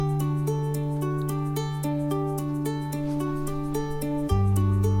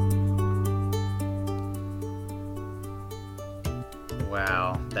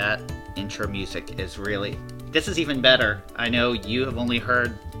intro music is really... This is even better. I know you have only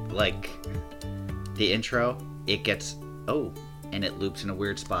heard, like, the intro. It gets... Oh, and it loops in a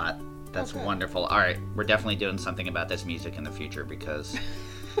weird spot. That's wonderful. All right, we're definitely doing something about this music in the future because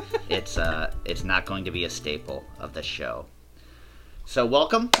it's not going to be a staple of the show. So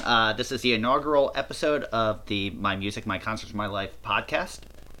welcome. This is the inaugural episode of the My Music, My Concerts, My Life podcast,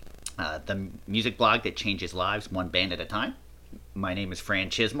 the music blog that changes lives one band at a time. My name is Fran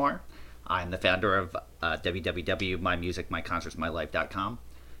Chismar. I'm the founder of www.mymusicmyconcertsmylife.com,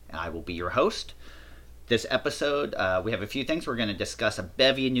 and I will be your host. This episode, we have a few things. We're going to discuss a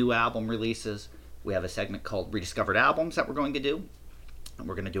bevy of new album releases. We have a segment called Rediscovered Albums that we're going to do. And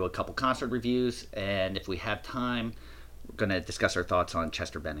we're going to do a couple concert reviews, and if we have time, we're going to discuss our thoughts on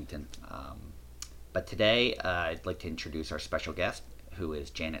Chester Bennington. But today, I'd like to introduce our special guest, who is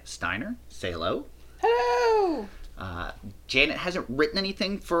Janet Steiner. Say hello. Hello! Janet hasn't written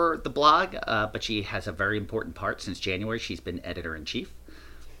anything for the blog, but she has a very important part. Since January, she's been editor-in-chief.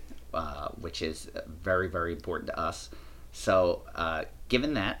 Which is very, very important to us. So,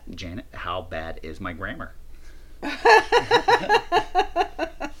 given that, Janet, how bad is my grammar?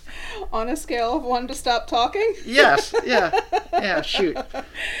 On a scale of 1 to stop talking? Yes, yeah, shoot.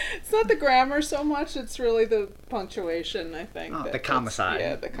 It's not the grammar so much, it's really the punctuation, I think. The commicide.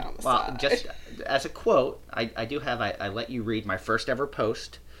 Yeah, the commicide. Well, just as a quote, I do have, I let you read my first ever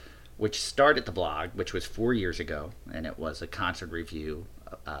post, which started the blog, which was 4 years ago, and it was a concert review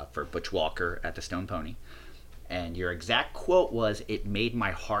for Butch Walker at the Stone Pony. And your exact quote was, "It made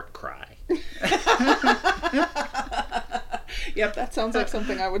my heart cry." Yep, that sounds like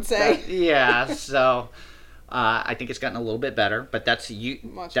something I would say. So I think it's gotten a little bit better, but that's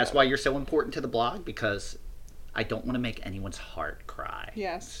why you're so important to the blog, because I don't want to make anyone's heart cry.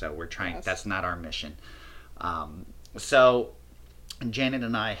 Yes. So we're trying, yes. That's not our mission. So Janet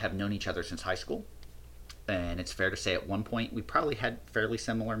and I have known each other since high school. And it's fair to say at one point we probably had fairly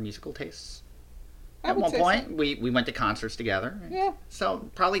similar musical tastes. At one point, so. we went to concerts together. Yeah. So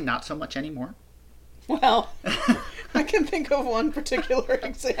probably not so much anymore. Well, I can think of one particular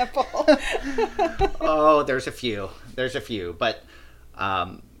example. Oh, there's a few. But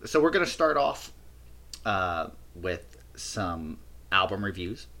so we're going to start off with some album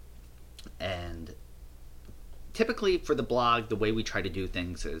reviews. And typically for the blog, the way we try to do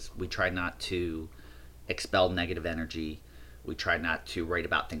things is we try not to expel negative energy. We try not to write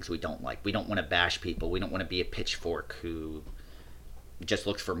about things we don't like. We don't want to bash people. We don't want to be a pitchfork who just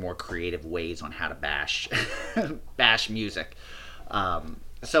looks for more creative ways on how to bash music.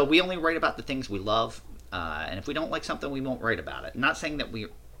 So we only write about the things we love, and if we don't like something, we won't write about it. I'm not saying that we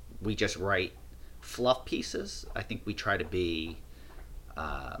just write fluff pieces. I think we try to be,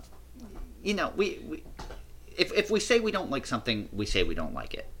 if we say we don't like something, we say we don't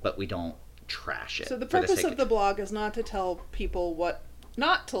like it, but we don't trash it. So the purpose of the blog is not to tell people what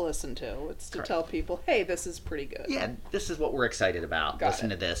not to listen to. It's to tell people, hey, this is pretty good. Yeah, this is what we're excited about. Listen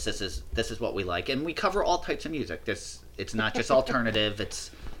to this. This is what we like, and we cover all types of music. It's not just alternative.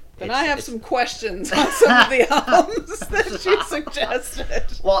 I have some questions on some of the albums that you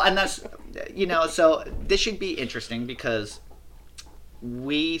suggested. Well, and that's so this should be interesting because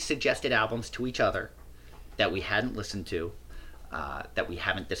we suggested albums to each other that we hadn't listened to, that we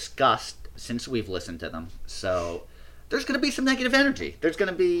haven't discussed since we've listened to them. So there's going to be some negative energy. There's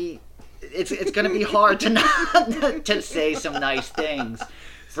going to be it's going to be hard to not to say some nice things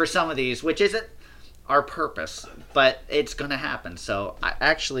for some of these, which isn't our purpose, but it's going to happen. So I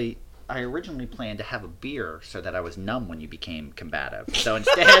originally planned to have a beer so that I was numb when you became combative. So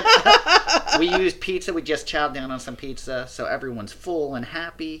instead, we used pizza. We just chowed down on some pizza, so everyone's full and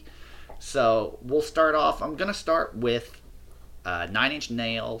happy. So we'll start off. I'm going to start with Nine Inch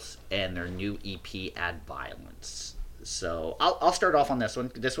Nails and their new EP, Add Violence. So I'll start off on this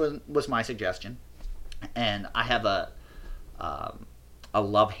one. This one was my suggestion, and I have a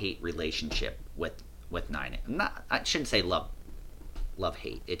love-hate relationship with Nine Inch. I shouldn't say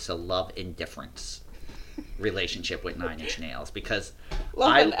love-hate. It's a love-indifference relationship with Nine Inch Nails because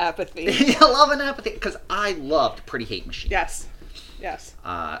love and apathy. Love and apathy because I loved Pretty Hate Machine. Yes.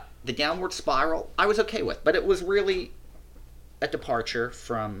 The Downward Spiral I was okay with, but it was really a departure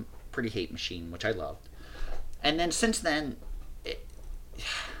from Pretty Hate Machine, which I loved. And then since then,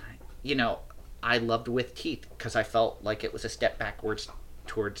 I loved With Teeth because I felt like it was a step backwards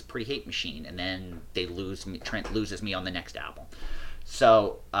towards Pretty Hate Machine, and then Trent loses me on the next album.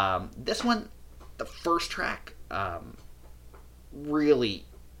 So this one, the first track, really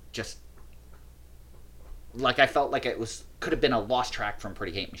just like I felt like could have been a lost track from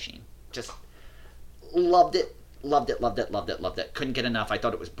Pretty Hate Machine. Just loved it. Couldn't get enough. I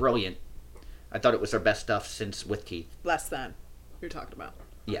thought it was brilliant. I thought it was their best stuff since With Teeth. Less than you're talking about.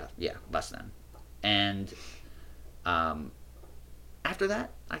 Yeah, less than. And after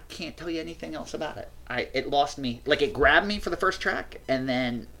that, I can't tell you anything else about it. It lost me. Like, it grabbed me for the first track, and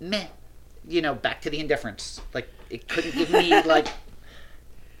then meh, back to the indifference. Like, it couldn't give me like.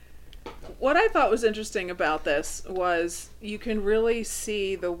 What I thought was interesting about this was you can really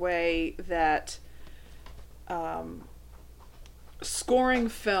see the way that scoring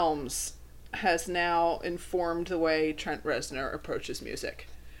films has now informed the way Trent Reznor approaches music.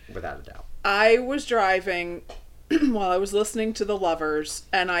 Without a doubt. I was driving while I was listening to The Lovers,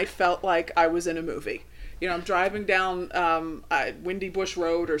 and I felt like I was in a movie. I'm driving down Windy Bush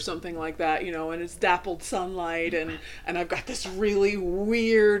Road or something like that, and it's dappled sunlight, and I've got this really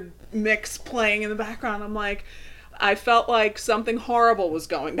weird mix playing in the background. I'm like, I felt like something horrible was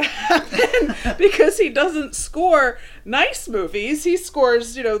going to happen because he doesn't score nice movies. He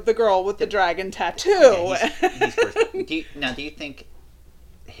scores, The Girl with the Dragon Tattoo. Yeah, do you think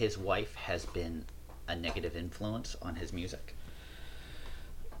his wife has been a negative influence on his music?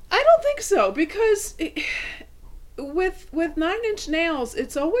 I don't think so, because with 9 Inch Nails,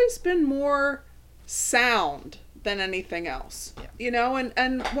 it's always been more sound than anything else. Yeah.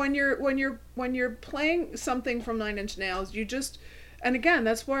 And when you're playing something from 9 Inch Nails, you just, and again,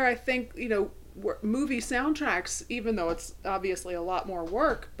 that's where I think movie soundtracks, even though it's obviously a lot more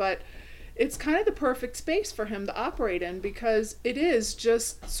work, but it's kind of the perfect space for him to operate in, because it is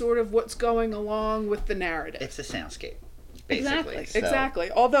just sort of what's going along with the narrative. It's a soundscape, basically. Exactly.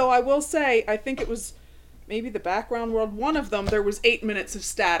 Although I will say, I think it was maybe the background world. One of them, there was 8 minutes of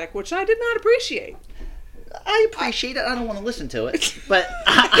static, which I did not appreciate. I appreciate it. I don't want to listen to it, but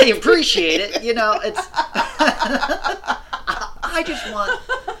I appreciate it. It's. I just want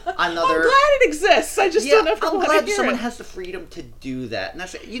another. I'm glad it exists. I just don't know if I I'm want to glad hear someone it. has the freedom to do that. And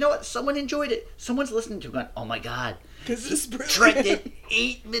that's, what? Someone enjoyed it. Someone's listening to it going, oh my God. This is brilliant. Trent did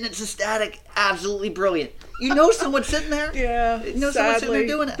 8 minutes of static. Absolutely brilliant. Someone's sitting there. Yeah. Someone's sitting there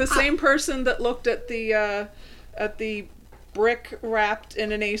doing it. The same person that looked at the brick wrapped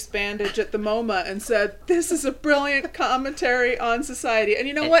in an ace bandage at the MoMA and said, this is a brilliant commentary on society. And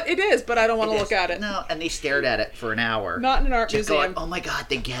what? It is, but I don't want to look at it. No, and they stared at it for an hour. Not in an art just museum. Going, oh my God,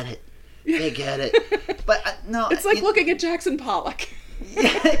 they get it. They get it. But no. It's like looking at Jackson Pollock.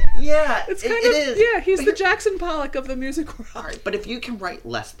 Yeah, It's kind it is. Yeah, he's the Jackson Pollock of the music world. All right, but if you can write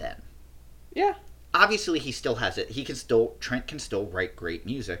less than. Yeah. Obviously, he still has it. Trent can still write great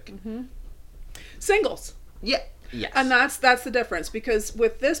music. Mm-hmm. Singles. Yeah. Yes. And that's the difference, because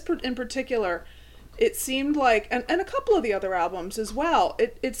with this in particular, it seemed like, and a couple of the other albums as well,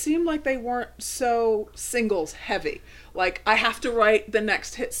 it seemed like they weren't so singles heavy. Like, I have to write the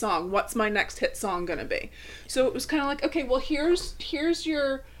next hit song. What's my next hit song gonna be? So it was kind of like, okay, well, here's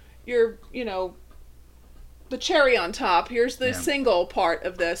your the cherry on top. Here's the single part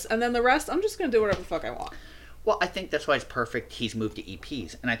of this, and then the rest, I'm just gonna do whatever the fuck I want. Well, I think that's why it's perfect. He's moved to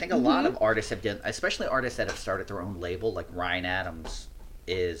EPs. And I think a lot of artists have done, especially artists that have started their own label, like Ryan Adams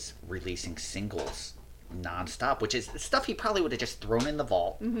is releasing singles nonstop, which is stuff he probably would have just thrown in the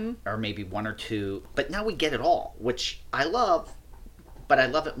vault, or maybe one or two. But now we get it all, which I love, but I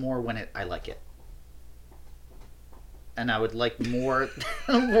love it more when I like it. And I would like more.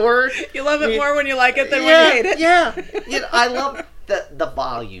 You love it more when you like it than when you hate it. Yeah. I love the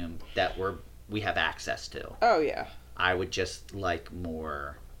volume that we have access to. Oh, yeah. I would just like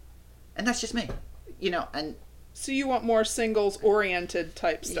more, and that's just me, and. So you want more singles-oriented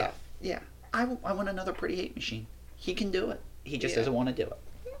type stuff. Yeah. I want another Pretty Hate Machine. He can do it. He just doesn't want to do it.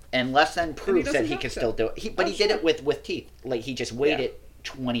 And Less Than proves that he can still do it. He did it with Teeth. Like, he just waited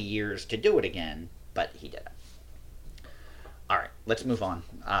 20 years to do it again, but he did it. All right, let's move on.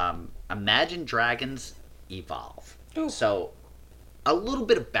 Imagine Dragons Evolve. Ooh. So, a little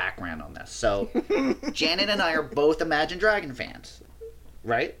bit of background on this. So, Janet and I are both Imagine Dragon fans,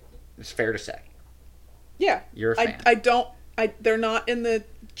 right? It's fair to say. Yeah. You're a fan. They're not in the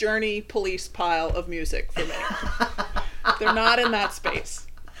Journey Police pile of music for me. They're not in that space.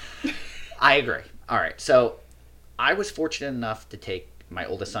 I agree. All right. So I was fortunate enough to take my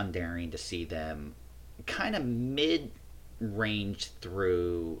oldest son, Darian, to see them kind of mid-range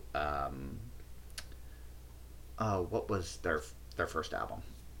through, what was their first album?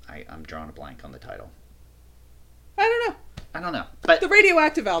 I'm drawing a blank on the title. I don't know. But the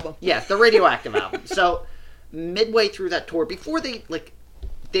Radioactive album. Yes, the Radioactive album. So midway through that tour, before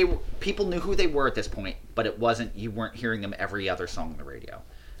people knew who they were at this point, but you weren't hearing them every other song on the radio.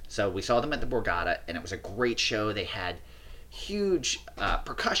 So we saw them at the Borgata, and it was a great show. They had huge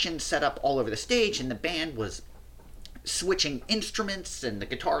percussion set up all over the stage, and the band was switching instruments, and the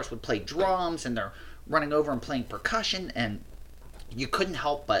guitarist would play drums, and they're running over and playing percussion, and you couldn't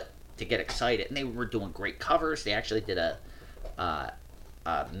help but to get excited. And they were doing great covers. They actually did a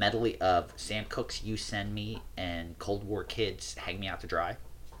medley of Sam Cooke's "You Send Me" and Cold War Kids' "Hang Me Out to Dry,"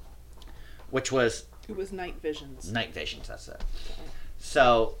 which was It was Night Visions. Night Visions. That's it.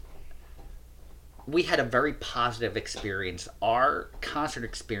 So we had a very positive experience. Our concert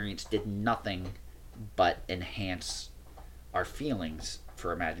experience did nothing but enhance our feelings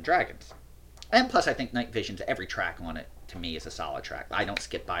for Imagine Dragons. And plus, I think Night Visions, every track on it, to me, is a solid track. I don't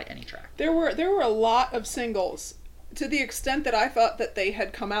skip by any track. There were a lot of singles, to the extent that I thought that they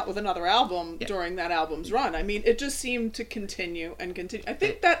had come out with another album during that album's run. I mean, it just seemed to continue and continue. I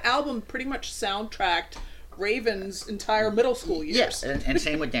think that album pretty much soundtracked Raven's entire middle school years. Yes, and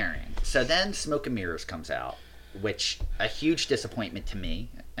same with Darian. So then Smoke and Mirrors comes out, which a huge disappointment to me.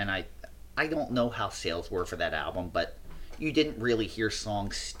 And I don't know how sales were for that album, but you didn't really hear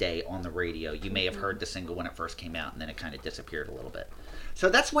songs stay on the radio. You may have heard the single when it first came out, and then it kind of disappeared a little bit. So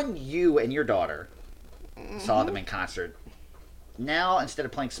that's when you and your daughter saw them in concert. Now, instead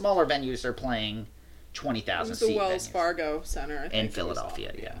of playing smaller venues, they're playing 20,000 seat the Wells venues. Fargo Center, I think, In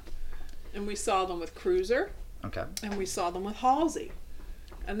Philadelphia, yeah. And we saw them with Cruiser, Okay. and we saw them with Halsey.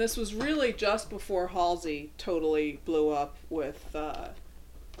 And this was really just before Halsey totally blew up with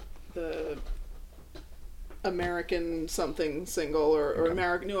the American something single, or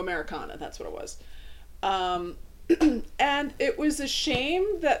New Americana, that's what it was. And it was a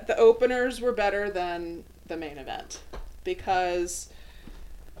shame that the openers were better than the main event, because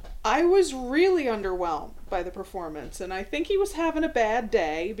I was really underwhelmed by the performance, and I think he was having a bad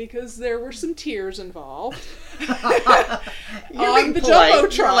day because there were some tears involved. You're On being the polite.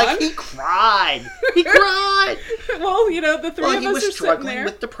 Jumbotron. You're like, he cried. He cried. Well, the three Well, of he us was are sitting struggling there.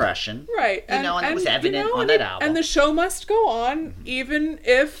 with depression. Right. And it was evident on and that album. And the show must go on, even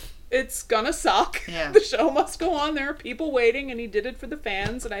if it's gonna suck. Yeah. The show must go on. There are people waiting, and he did it for the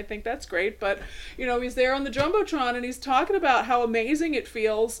fans, and I think that's great. But, he's there on the Jumbotron, and he's talking about how amazing it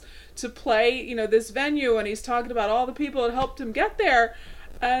feels to play, this venue, and he's talking about all the people that helped him get there.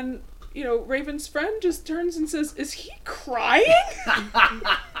 And, Raven's friend just turns and says, "Is he crying?"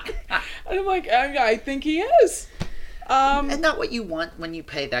 And I'm like, I think he is. And not what you want when you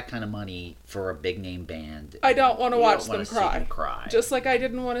pay that kind of money for a big name band. I don't want to You watch don't wanna them see them cry. Just like I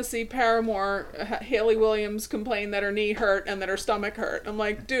didn't want to see Paramore, Haley Williams complain that her knee hurt and that her stomach hurt. I'm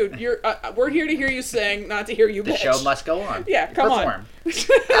like, dude, we're here to hear you sing, not to hear you The bitch. show must go on. Yeah, come Perform. on.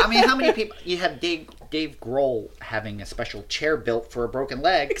 I mean, how many people... You have Dave Grohl having a special chair built for a broken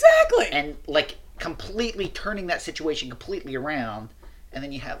leg. Exactly. And, completely turning that situation completely around. And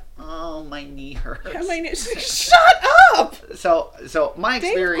then you have, oh, my knee hurts. Yeah, my knee. Shut up! So my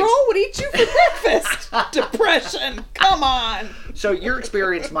Dave experience... Grohl would eat you for breakfast. Depression. Come on. So your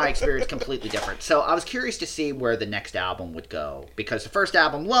experience, my experience, completely different. So I was curious to see where the next album would go, because the first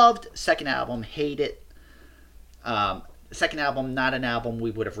album loved, second album hated. Second album, not an album we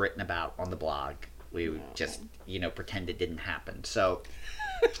would have written about on the blog. We would just pretend it didn't happen. So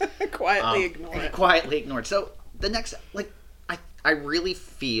Quietly ignore it. Quietly ignored. So the next, I really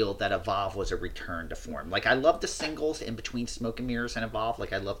feel that Evolve was a return to form. I love the singles in between Smoke and Mirrors and Evolve.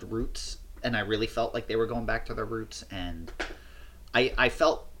 I loved Roots, and I really felt like they were going back to their roots. And I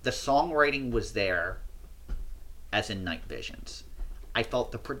felt the songwriting was there, as in Night Visions. I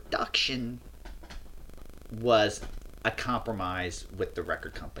felt the production was a compromise with the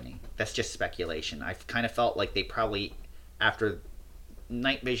record company. That's just speculation. I kind of felt like they probably, after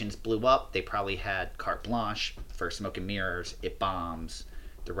Night Visions blew up, they probably had carte blanche for Smoke and Mirrors. It bombs.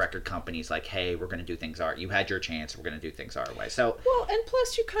 The record company's like, hey, we're going to do things our... You had your chance. We're going to do things our way. So, well, and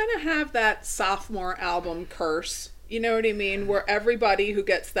plus you kind of have that sophomore album curse. You know what I mean? Where everybody who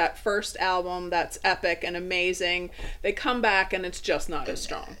gets that first album that's epic and amazing, they come back and it's just not as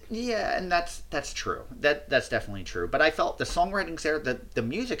strong. Yeah, and that's true. That's definitely true. But I felt the songwriting's there. The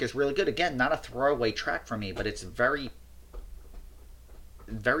music is really good. Again, not a throwaway track for me, but it's very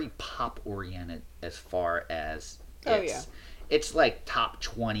pop oriented as far as it's like top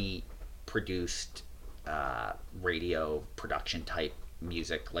 20 produced radio production type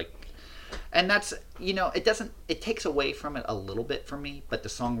music, and that's it takes away from it a little bit for me, but the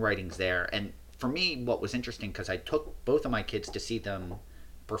songwriting's there. And for me, what was interesting, because I took both of my kids to see them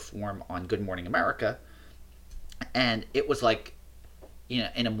perform on Good Morning America, and it was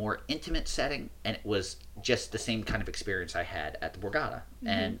in a more intimate setting, and it was just the same kind of experience I had at the Borgata. Mm-hmm.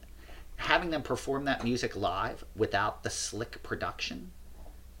 And having them perform that music live without the slick production,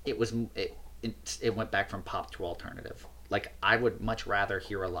 it went back from pop to alternative. I would much rather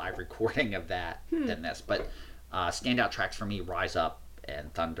hear a live recording of that than this. But Standout tracks for me: Rise Up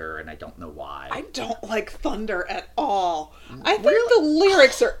and Thunder, and I Don't Know Why. I don't like Thunder at all. I think Really? the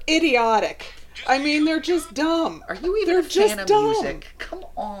lyrics are idiotic. I mean, they're just dumb. Are you even They're a fan just of dumb. music? Come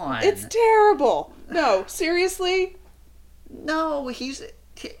on. It's terrible. No, seriously. No, I was it's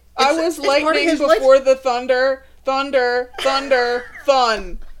part of lightning his life. before the thunder. Thunder, thunder,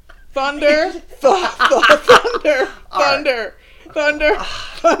 thun. Thunder, thunder, thunder, thunder,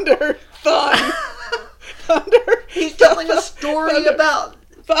 thunder, thun. Thunder. He's telling a story Thunder. about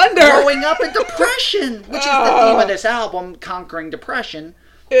Thunder. growing up in depression, which is the theme of this album, Conquering Depression.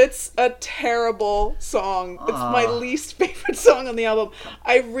 It's a terrible song. It's my least favorite song on the album.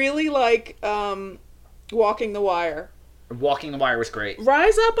 I really like Walking the Wire. Walking the Wire was great.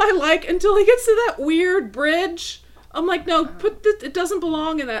 Rise Up I like until he gets to that weird bridge. I'm like, no, put this, it doesn't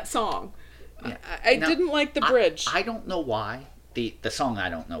belong in that song. Yeah. I Now, didn't like the bridge. I don't know why. The song I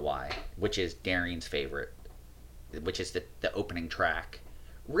Don't Know Why, which is Darian's favorite, which is the opening track,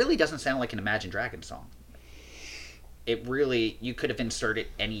 really doesn't sound like an Imagine Dragons song. It really, you could have inserted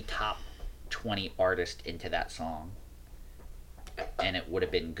any top 20 artist into that song and it would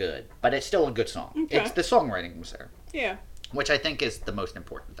have been good. But it's still a good song. Okay. It's the songwriting was there, Yeah. which I think is the most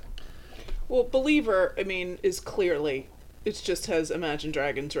important thing. Well, Believer, I mean, is clearly, it just has Imagine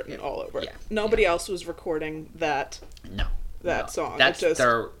Dragons written all over it. Yeah. Nobody else was recording that No. That no. song. That's It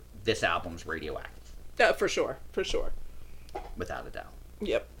just- this album's radioactive, for sure. For sure. without a doubt.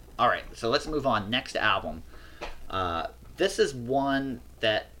 Yep. All right, so let's move on. Next album. This is one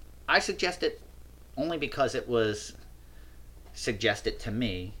that I suggested only because it was suggested to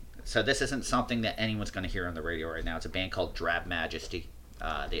me. So this isn't something that anyone's going to hear on the radio right now. It's a band called Drab Majesty.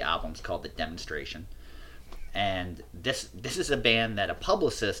 The album's called The Demonstration. And this is a band that a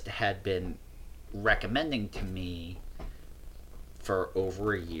publicist had been recommending to me for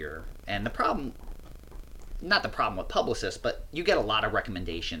over a year. And the problem, not the problem with publicists, but you get a lot of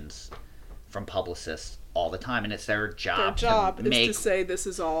recommendations from publicists all the time, and it's their job. Their job to is make, to say this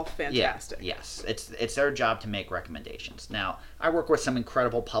is all fantastic. Yeah, yes, it's their job to make recommendations. Now, I work with some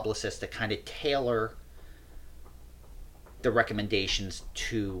incredible publicists that kind of tailor the recommendations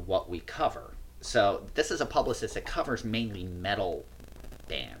to what we cover. So this is a publicist that covers mainly metal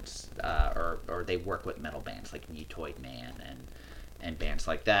bands, or they work with metal bands like Mutoid Man and bands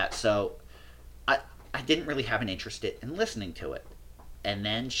like that. So I didn't really have an interest in listening to it. And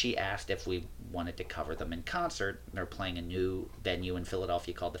then she asked if we wanted to cover them in concert. They're playing a new venue in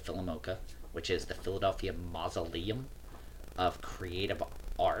Philadelphia called the Philomoka, which is the Philadelphia Mausoleum of Creative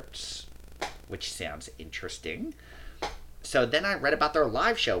Arts, which sounds interesting. So then I read about their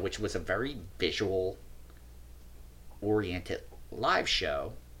live show, which was a very visual-oriented live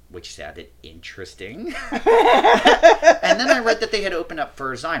show, which sounded interesting. And then I read that they had opened up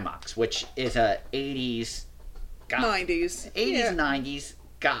for Zymox, which is a 80s... 90s. 80s, Yeah. 90s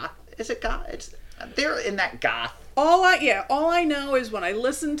goth. Is it goth? They're in that goth. All I know is when I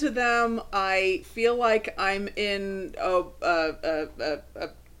listen to them, I feel like I'm in a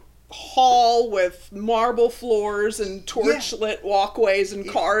hall with marble floors and torch-lit walkways and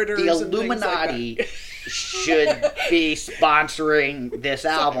corridors. The and Illuminati things should be sponsoring this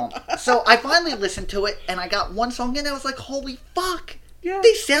album. So I finally listened to it, and I got one song in, and I was like, holy fuck. Yeah.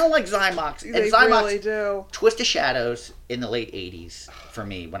 They sound like Zymox. And They Zymox, really do. Twist of Shadows in the late 80s, for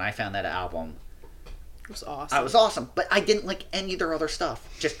me, when I found that album, It was awesome. I was awesome. But I didn't like any of their other stuff.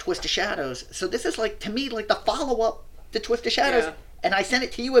 Just Twist of Shadows. So this is like, to me, like the follow-up to Twist of Shadows. Yeah. And I sent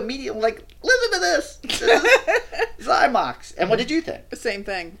it to you immediately, like, listen to this. This is Zymox. And what did you think? Same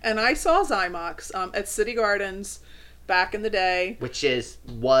thing. And I saw Zymox at City Gardens back in the day. Which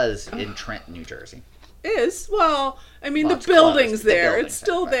was in Trenton, New Jersey. Well, I mean, Well, the it's building's closed. The there. building's It's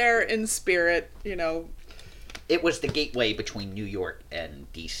still there, there in spirit, you know. It was the gateway between New York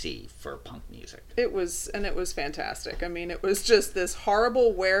and D.C. for punk music. It was fantastic. I mean, it was just this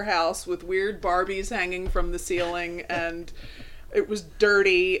horrible warehouse with weird Barbies hanging from the ceiling, and it was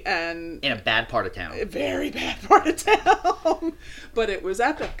dirty and In a bad part of town. a very bad part of town. But it was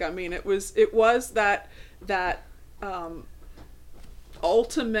epic. I mean, it was that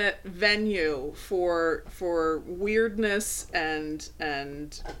ultimate venue for weirdness and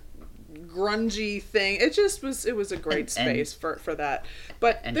grungy thing. It was a great space for that.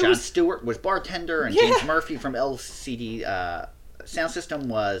 But And there John was Stewart was bartender, and Yeah. James Murphy from LCD Sound System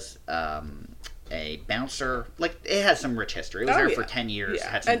was a bouncer. Like, it has some rich history. It was Oh, there yeah. for 10 years. Yeah.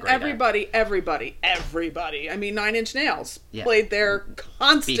 Had some And great everybody. I mean, Nine Inch Nails Yeah. played there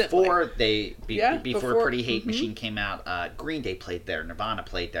constantly. Before Pretty Hate mm-hmm. Machine came out, Green Day played there, Nirvana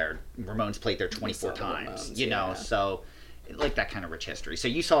played there, Ramones played there 24 saw the times. Ramones, You know, yeah. so like that kind of rich history. So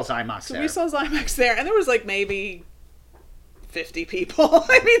you saw Zymox So there. we saw Zymax there, and there was like maybe 50 people.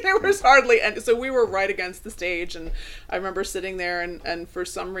 I mean, there was hardly, and so we were right against the stage, and I remember sitting there, and for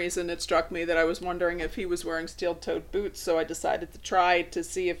some reason it struck me that I was wondering if he was wearing steel-toed boots, so I decided to try to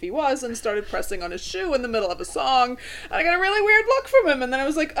see if he was, and started pressing on his shoe in the middle of a song, and I got a really weird look from him, and then I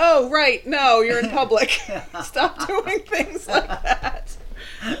was like, oh, right, no, you're in public. Stop doing things like that.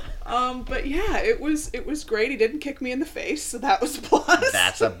 But yeah, it was great. He didn't kick me in the face, so that was a plus.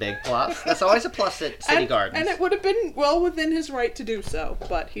 That's a big plus. That's always a plus at City Gardens. And it would have been well within his right to do so,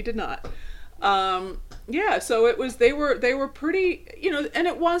 but he did not. Yeah, so it was, they were pretty, and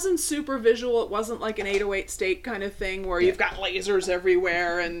it wasn't super visual. It wasn't like an 808 State kind of thing where you've got lasers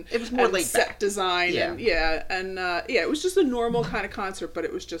everywhere and it was more and laid set back. design. Yeah. And it was just a normal kind of concert, but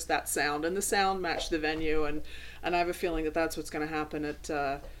it was just that sound, and the sound matched the venue, and I have a feeling that that's what's going to happen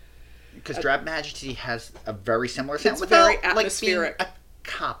at because Drab Majesty has a very similar sound. It's without, very atmospheric. Like, being a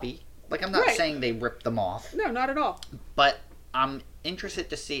copy. Like, I'm not Right. saying they ripped them off. No, not at all. But I'm interested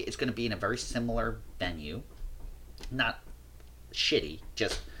to see it's going to be in a very similar venue. Not shitty,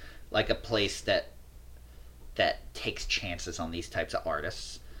 just like a place that takes chances on these types of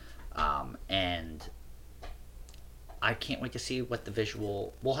artists. And I can't wait to see what the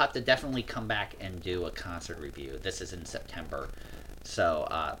visual... We'll have to definitely come back and do a concert review. This is in September. So,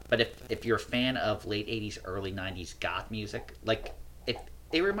 but if you're a fan of late 80s, early 90s goth music, like, if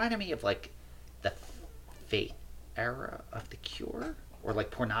it reminded me of, like, the Faith era of The Cure, or, like,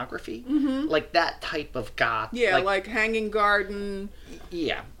 Pornography. Mm-hmm. Like, that type of goth. Yeah, like Hanging Garden,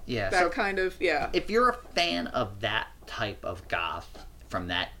 Yeah. that So, kind of, yeah. if you're a fan of that type of goth from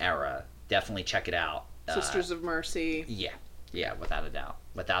that era, definitely check it out. Sisters of Mercy. Yeah, without a doubt.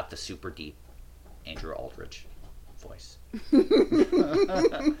 Without the super deep Andrew Aldridge voice.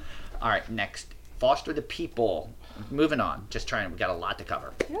 All right, next. Foster the People. Moving on. Just trying. We got a lot to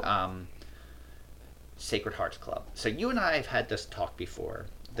cover. Yep. Sacred Hearts Club. So you and I have had this talk before.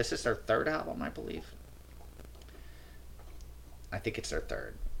 This is their third album, I believe. I think it's their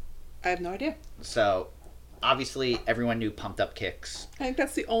third. I have no idea. So, obviously, everyone knew Pumped Up Kicks. I think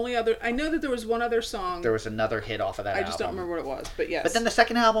that's the only other. I know that there was one other song. There was another hit off of that I album. just don't remember what it was, but yes. But then the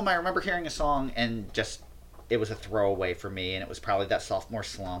second album, I remember hearing a song and just, it was a throwaway for me, and it was probably that sophomore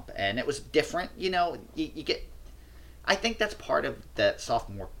slump, and it was different, you get, I think that's part of the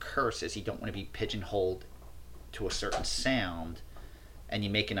sophomore curse, is you don't want to be pigeonholed to a certain sound, and you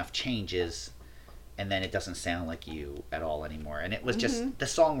make enough changes, and then it doesn't sound like you at all anymore. And it was just, the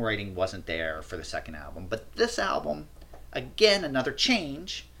songwriting wasn't there for the second album. But this album, again, another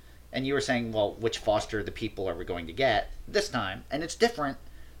change, and you were saying, well, which Foster the People are we going to get this time? And it's different,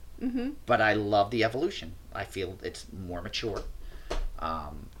 but I love the evolution. I feel it's more mature.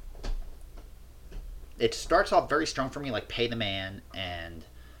 It starts off very strong for me, like Pay the Man and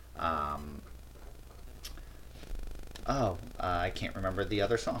I can't remember the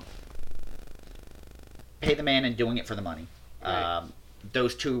other song. Pay the Man and Doing It for the Money. Right.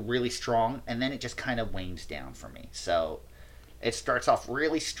 Those two really strong, and then it just kind of wanes down for me. So it starts off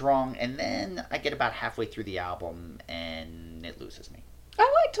really strong, and then I get about halfway through the album, and it loses me.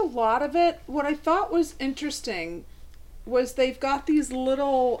 I liked a lot of it. What I thought was interesting was they've got these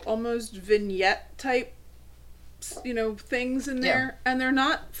little almost vignette type things in there, and they're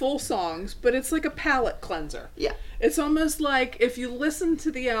not full songs, but it's like a palate cleanser. Yeah. It's almost like if you listen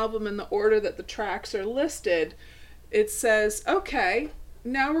to the album in the order that the tracks are listed, it says, okay,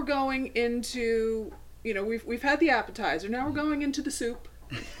 now we're going into, we've had the appetizer, now we're going into the soup.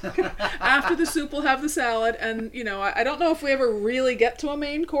 After the soup we'll have the salad, and I don't know if we ever really get to a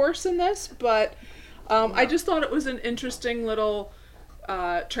main course in this, but I just thought it was an interesting little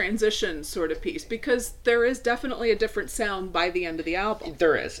transition sort of piece, because there is definitely a different sound by the end of the album.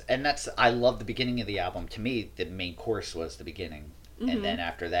 There is, and I love the beginning of the album. To me, the main course was the beginning, and then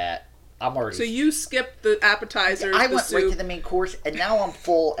after that, I'm already... So you skipped the appetizers, I the went soup. right to the main course, and now I'm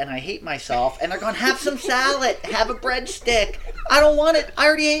full, and I hate myself, and they're going, have some salad, have a breadstick. I don't want it. I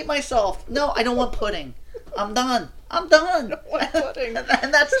already ate myself. No, I don't want pudding. I'm done. I'm done. want pudding.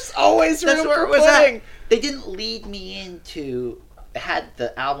 And that's There's always room that's where for it was pudding. at. They didn't lead me into... Had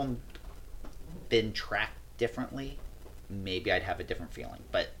the album been tracked differently, maybe I'd have a different feeling.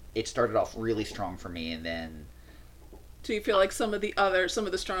 But it started off really strong for me, and then... Do you feel like some of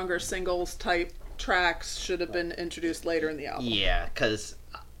the stronger singles type tracks should have been introduced later in the album? Yeah, because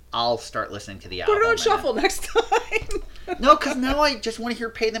I'll start listening to the album. Put it on and shuffle next time. No, because now I just want to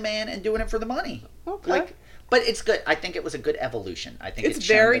hear Pay the Man and Doing It for the Money. Okay. But it's good. I think it was a good evolution. I think It's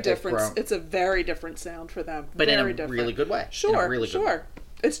shown very that they've different. grown, It's a very different sound for them. but very in a different. really good way. Sure, in a really good way. sure.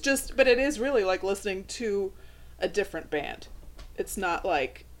 It's just, but it is really like listening to a different band. It's not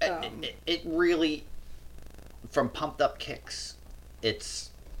like It really, from Pumped Up Kicks,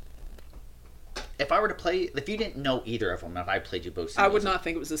 it's. If I were to play, if you didn't know either of them, if I played you both, I would not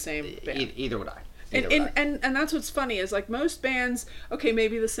think it was the same band. Either would I. And that's what's funny is like most bands, okay,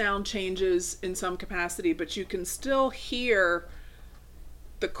 maybe the sound changes in some capacity, but you can still hear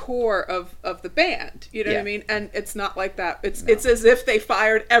the core of the band. You know what I mean? And it's not like that. It's as if they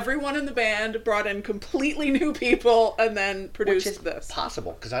fired everyone in the band, brought in completely new people, and then produced Which is this.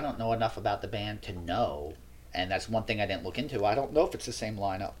 Possible, because I don't know enough about the band to know, and that's one thing I didn't look into. I don't know if it's the same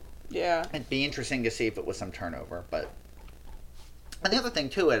lineup. Yeah. It'd be interesting to see if it was some turnover, but. And the other thing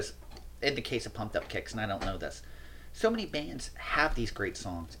too is, in the case of Pumped Up Kicks, and I don't know this, so many bands have these great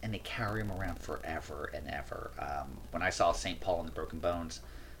songs and they carry them around forever and ever. When I saw St. Paul and the Broken Bones,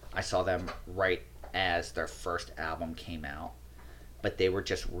 I saw them right as their first album came out, but they were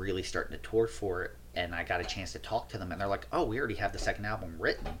just really starting to tour for it, and I got a chance to talk to them, and they're like, "Oh, we already have the second album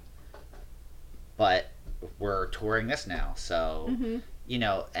written, but we're touring this now, so." Mm-hmm. You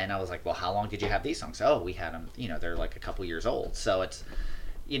know, and I was like, well, how long did you have these songs? Oh, we had them, you know, they're like a couple years old. So it's,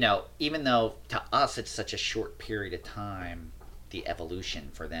 you know, even though to us it's such a short period of time, the evolution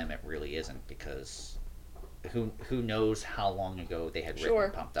for them, it really isn't, because who knows how long ago they had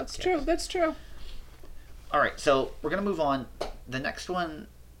written Pumped Up Kicks. That's true. All right, so we're going to move on. The next one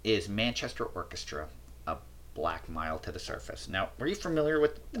is Manchester Orchestra, A Black Mile to the Surface. Now, were you familiar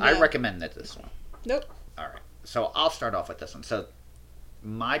with, I recommended this one. Nope. All right, so I'll start off with this one. So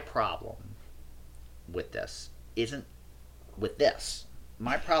my problem with this isn't with this.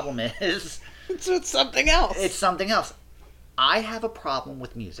 My problem is it's with something else. It's something else. I have a problem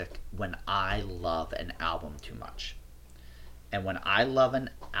with music when I love an album too much. And when I love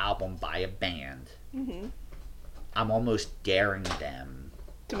an album by a band, mm-hmm. I'm almost daring them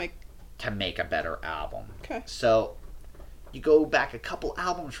to make a better album. Okay. So you go back a couple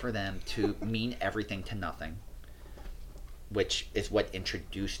albums for them to Mean Everything to Nothing, which is what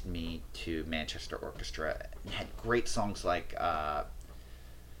introduced me to Manchester Orchestra. It had great songs like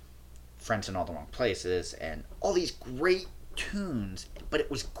Friends in All the Wrong Places and all these great tunes, but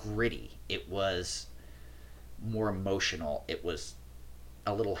it was gritty. It was more emotional. It was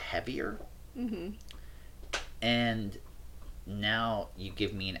a little heavier. Mm-hmm. And now you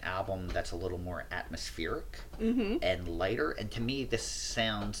give me an album that's a little more atmospheric mm-hmm. and lighter, and to me this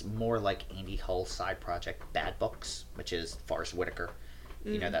sounds more like Andy Hull's side project Bad Books, which is Forrest Whitaker.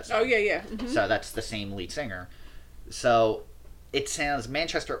 You know that song? Oh yeah. Mm-hmm. So that's the same lead singer. So it sounds,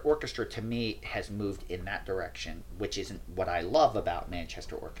 Manchester Orchestra to me has moved in that direction, which isn't what I love about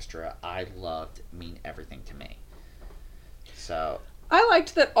Manchester Orchestra. I loved Mean Everything to Me. So I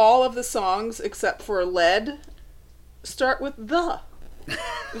liked that all of the songs except for Lead start with the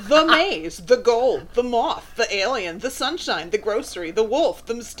maze, the gold, the moth, the alien, the sunshine, the grocery, the wolf,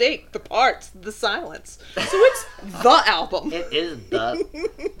 the mistake, the parts, the silence. So it's the album. It is the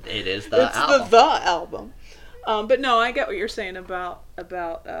it's album. the album. But no, I get what you're saying about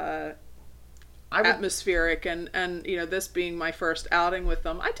atmospheric and you know, this being my first outing with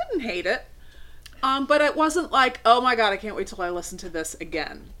them. I didn't hate it. But it wasn't like, oh my god, I can't wait till I listen to this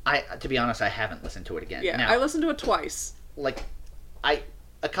again. To be honest, I haven't listened to it again. Yeah, now, I listened to it twice. Like,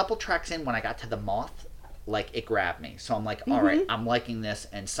 a couple tracks in, when I got to the moth, like, it grabbed me. So I'm like, mm-hmm. all right, I'm liking this.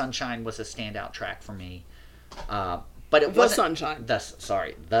 And Sunshine was a standout track for me. But it wasn't the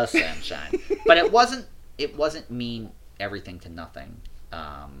Sunshine. But it wasn't Mean Everything to Nothing,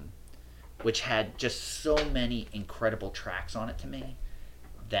 which had just so many incredible tracks on it to me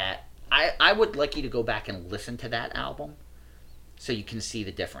that I would like you to go back and listen to that album so you can see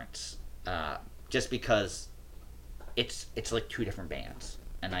the difference. Just because it's like two different bands.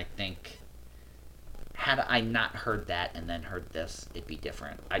 And I think had I not heard that and then heard this, it'd be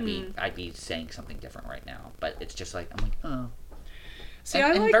different. I'd be saying something different right now. But it's just like, I'm like, oh. See,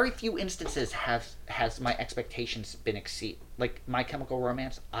 in very few instances has my expectations been exceed. Like My Chemical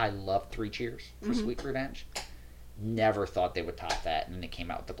Romance, I loved Three Cheers for mm-hmm. Sweet Revenge. Never thought they would top that, and then they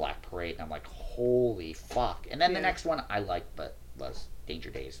came out with the Black Parade, and I'm like, holy fuck. And then the next one I liked, but was Danger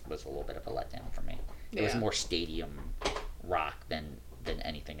Days was a little bit of a letdown for me. It was more stadium rock than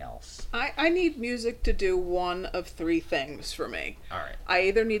anything else. I need music to do one of three things for me. All right. I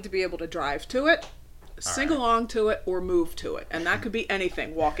either need to be able to drive to it, sing along to it, or move to it. And that could be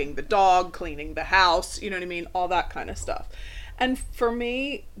anything. Walking the dog, cleaning the house, you know what I mean? All that kind of stuff. And for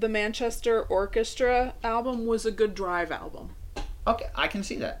me, the Manchester Orchestra album was a good drive album. Okay, I can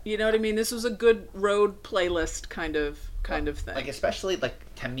see that. You know what I mean? This was a good road playlist kind of thing. Like, especially,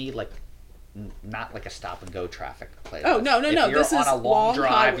 like, to me, like, not like a stop and go traffic playlist. Oh, no. If you're this on is a long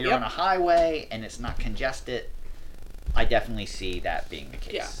drive, highway. you're on a highway, and it's not congested. I definitely see that being the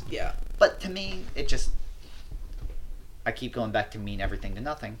case. Yeah. But to me, I keep going back to Mean Everything to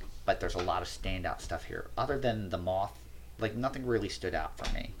Nothing, but there's a lot of standout stuff here. Other than The Moth, like, nothing really stood out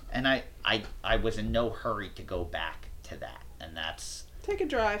for me. And I was in no hurry to go back to that. And that's... Take a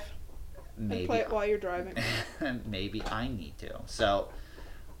drive. Maybe... And play it while you're driving. Maybe I need to. So,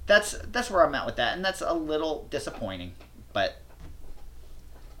 that's where I'm at with that. And that's a little disappointing, but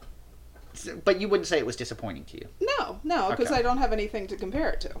you wouldn't say it was disappointing to you. No, because Okay. I don't have anything to compare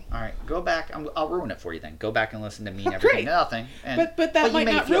it to. All right, go back. I'll ruin it for you then. Go back and listen to Mean Everything to Nothing. And, But that you might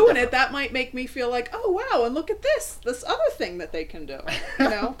may not feel ruin different. it. That might make me feel like, oh wow, and look at this other thing that they can do. You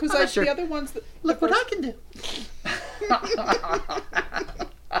know, because Oh, sure. the other ones that Look what I can do.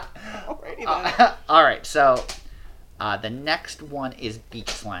 Alrighty then. All right, so the next one is Beach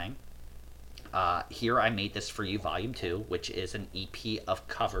Slang. Here I Made This For You Volume 2, which is an EP of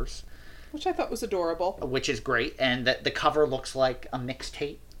covers, Which I thought was adorable. which is great. And the cover looks like a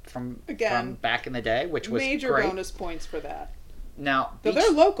mixtape from back in the day, which was Major great. bonus points for that. Now, But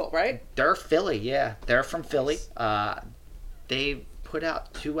they're local, right? They're Philly, yeah. They're from Philly. They put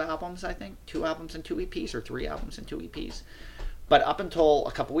out 2 albums, I think. 2 albums and 2 EPs, or 3 albums and 2 EPs. But up until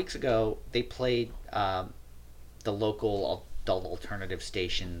a couple weeks ago, they played the local adult alternative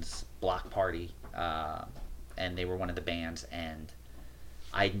station's block party. And they were one of the bands, and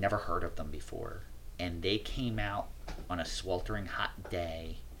I'd never heard of them before. And they came out on a sweltering hot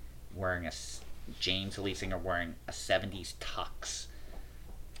day wearing James, the lead singer, wearing a 70s tux.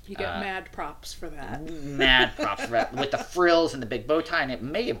 You get mad props for that. Mad props for that, with the frills and the big bow tie, and it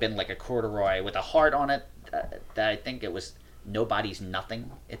may have been like a corduroy with a heart on it. That I think it was Nobody's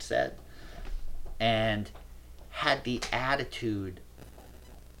Nothing, it said. And had the attitude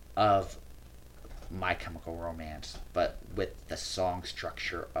of My Chemical Romance, but with the song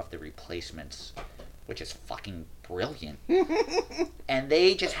structure of the Replacements, which is fucking brilliant. And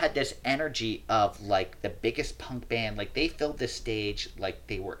they just had this energy of like the biggest punk band. Like they filled this stage like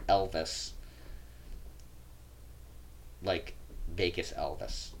they were Elvis, like Vegas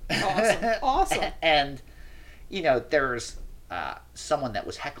Elvis. Awesome. And you know, there's someone that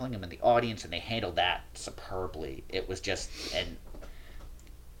was heckling him in the audience, and they handled that superbly. It was just, and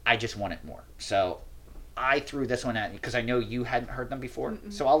I just wanted more. So I threw this one at you because I know you hadn't heard them before.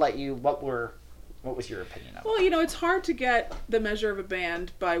 Mm-mm. So I'll let you. What was your opinion of it? Well, you know, it's hard to get the measure of a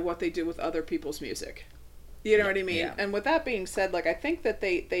band by what they do with other people's music. You know what I mean? Yeah. And with that being said, like, I think that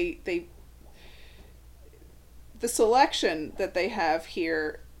they the selection that they have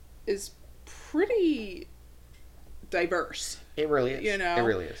here is pretty diverse. It really is. You know? It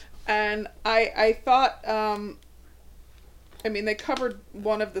really is. And I thought, I mean, they covered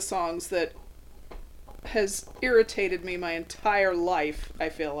one of the songs that has irritated me my entire life, I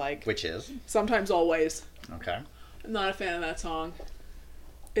feel like. Which is? Sometimes Always. Okay. I'm not a fan of that song.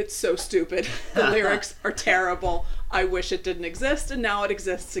 It's so stupid. The lyrics are terrible. I wish it didn't exist, and now it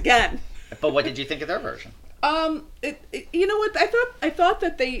exists again. But what did you think of their version? You know what? I thought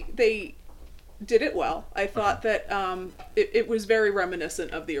that they did it well. I thought that it was very reminiscent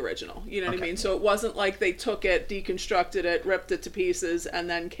of the original. You know what I mean? So it wasn't like they took it, deconstructed it, ripped it to pieces, and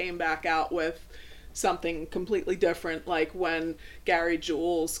then came back out with something completely different, like when Gary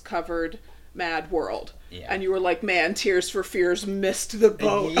Jules covered Mad World. Yeah. And you were like, man, Tears for Fears missed the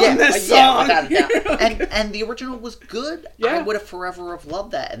boat on this song. Yeah, without a doubt. And the original was good. Yeah. I would have forever have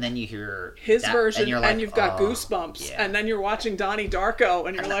loved that. And then you hear his that, version, and, you're like, you've got oh, goosebumps. yeah. And then you're watching Donnie Darko,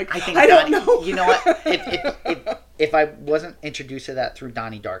 and you're like, I don't know. You know what? If I wasn't introduced to that through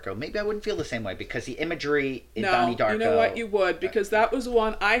Donnie Darko, maybe I wouldn't feel the same way, because the imagery in Donnie Darko... You know what? You would, because that was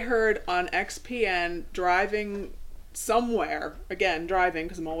one I heard on XPN driving somewhere. Again, driving,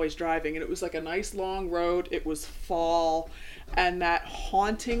 because I'm always driving. And it was like a nice long road. It was fall. And that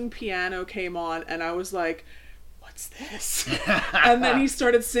haunting piano came on. And I was like, what's this? And then he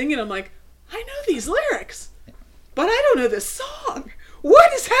started singing. I'm like, I know these lyrics, but I don't know this song.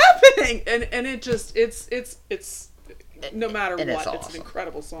 What is happening? And it just, it's no matter what, it's awesome. It's an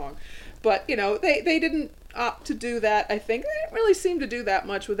incredible song. But, you know, they didn't opt to do that, I think. They didn't really seem to do that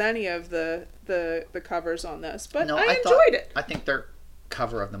much with any of the covers on this. But No, I thought- enjoyed it. I think their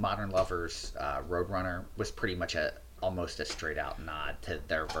cover of the Modern Lovers' Roadrunner was pretty much almost a straight out nod to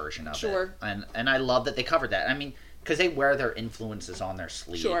their version of Sure. it. And I love that they covered that. I mean, because they wear their influences on their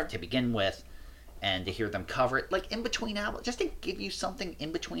sleeve Sure. to begin with, and to hear them cover it, like in between albums, just to give you something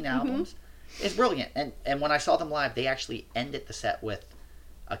in between albums, is brilliant. And when I saw them live, they actually ended the set with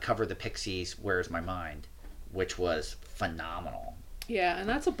a cover of the Pixies' Where's My Mind, which was phenomenal. Yeah, and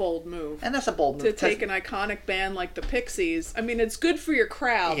that's a bold move. And that's a bold move. To take an iconic band like the Pixies. I mean, it's good for your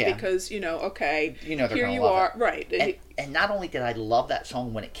crowd Yeah. because, okay, they're here gonna you love are. it. Right. And not only did I love that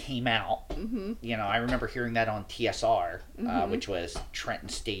song when it came out, I remember hearing that on TSR, which was Trenton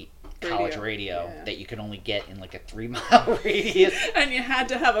State College Radio, that you could only get in like a 3-mile radius. And you had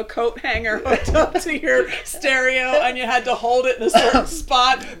to have a coat hanger hooked up to your stereo, and you had to hold it in a certain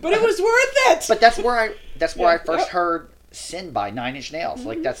spot, but it was worth it. But that's where I first heard Sin by Nine Inch Nails.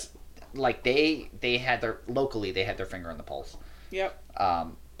 Like that's like they had their finger on the pulse. Yep.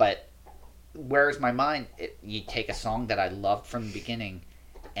 But whereas my mind, you take a song that I loved from the beginning,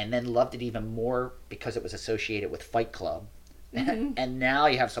 and then loved it even more because it was associated with Fight Club, and now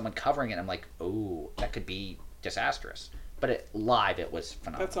you have someone covering it. I'm like, oh, that could be disastrous. But live, it was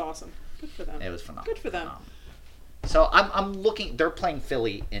phenomenal. That's awesome. Good for them. It was phenomenal. Good for them. So I'm looking. They're playing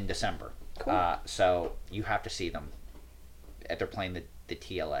Philly in December. Cool. So you have to see them. They're playing the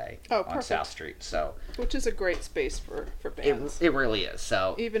TLA on perfect. South Street. So which is a great space for bands. it really is.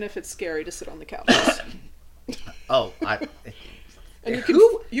 So even if it's scary to sit on the couches. And you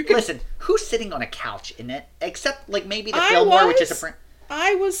can listen. Who's sitting on a couch in it? Except like maybe the Fillmore, which is a friend.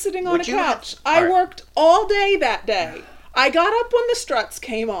 I was sitting on a couch. I worked all day that day. I got up when the Struts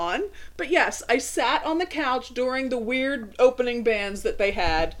came on, but yes, I sat on the couch during the weird opening bands that they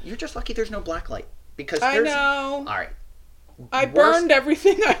had. You're just lucky there's no blacklight because I know. All right. I burned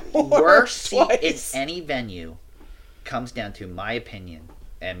everything I wore. Worst seat in twice. any venue comes down to my opinion,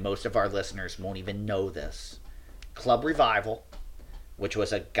 and most of our listeners won't even know this. Club Revival, which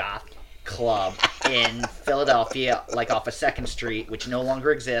was a goth club in Philadelphia, like off of 2nd Street, which no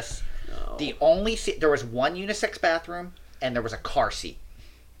longer exists. No. The only seat, there was one unisex bathroom, and there was a car seat.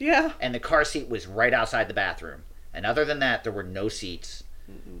 Yeah. And the car seat was right outside the bathroom. And other than that, there were no seats.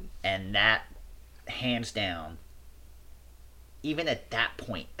 And that, hands down, even at that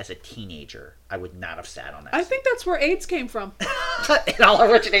point, as a teenager, I would not have sat on that I seat. think that's where AIDS came from. It all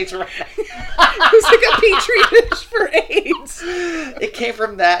originates from It was like a petri dish for AIDS. It came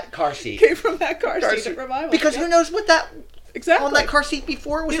from that car seat. Came from that car seat at Revival. Because who knows what that... Exactly. On that car seat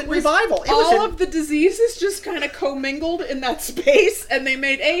before was it in was Revival. All of the diseases just kind of commingled in that space, and they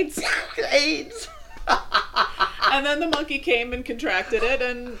made AIDS. AIDS. And then the monkey came and contracted it,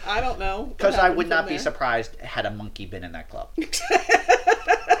 and I don't know. Because I would not be surprised had a monkey been in that club.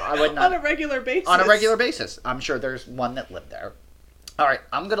 I would not. On a regular basis. On a regular basis. I'm sure there's one that lived there. All right,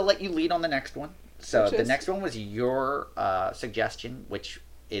 I'm going to let you lead on the next one. So the next one was your suggestion, which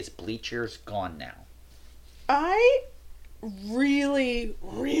is Bleachers Gone Now. I really,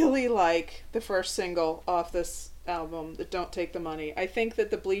 really like the first single off this album, the Don't Take the Money. I think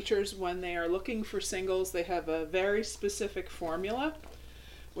that the Bleachers, when they are looking for singles, they have a very specific formula.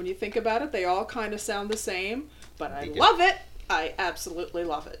 When you think about it, they all kind of sound the same, but I love it. I absolutely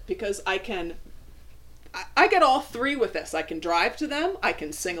love it because I get all three with this. I can drive to them, I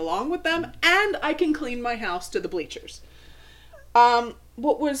can sing along with them, and I can clean my house to the Bleachers.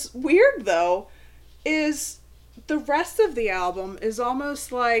 What was weird though is the rest of the album is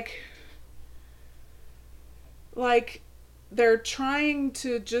almost like they're trying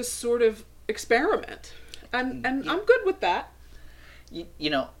to just sort of experiment, and I'm good with that. You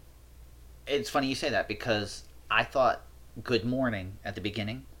know, it's funny you say that because I thought Good Morning at the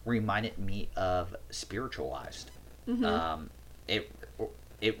beginning reminded me of Spiritualized.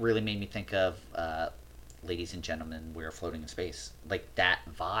 It really made me think of Ladies and Gentlemen, We're Floating in Space, like that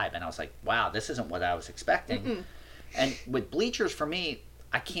vibe, and I was like, wow, this isn't what I was expecting. And with Bleachers, for me,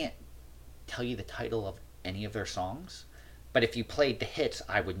 I can't tell you the title of any of their songs, but if you played the hits,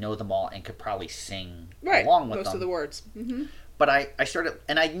 I would know them all and could probably sing along with them. Most of the words. But I started,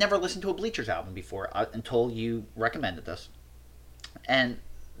 and I'd never listened to a Bleachers album before until you recommended this. And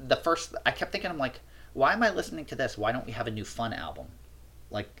I kept thinking, I'm like, why am I listening to this? Why don't we have a new Fun album?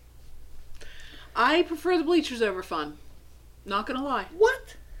 Like, I prefer the Bleachers over Fun. Not gonna lie.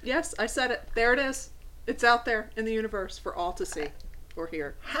 What? Yes, I said it. There it is. It's out there in the universe for all to see or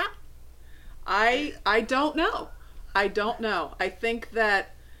hear. How? I don't know. I don't know. I think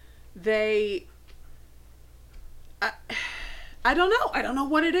that they... I don't know. I don't know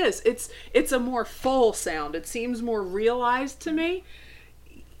what it is. It's a more full sound. It seems more realized to me.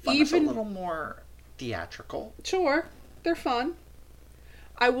 Fun is a little more theatrical. Sure. They're fun.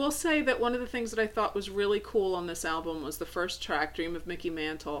 I will say that one of the things that I thought was really cool on this album was the first track, Dream of Mickey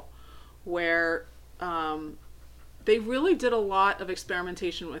Mantle, where they really did a lot of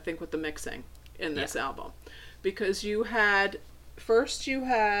experimentation, I think, with the mixing in this album. Because you had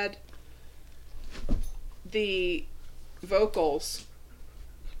the vocals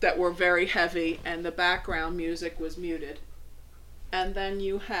that were very heavy and the background music was muted. and then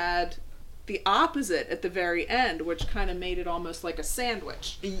you had the opposite at the very end, which kind of made it almost like a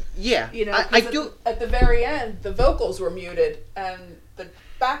sandwich. Yeah, You know, I 'cause do. At the very end, the vocals were muted, and the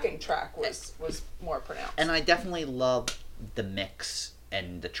backing track was more pronounced. And I definitely love the mix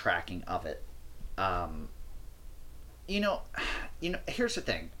and the tracking of it. Um, you know, Here's the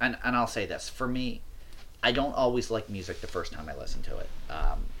thing, and I'll say this for me, I don't always like music the first time I listen to it.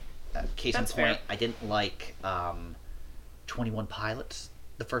 Case That's in point, fair. I didn't like 21 Pilots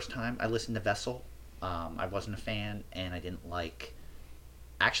the first time I listened to Vessel. I wasn't a fan, and I didn't like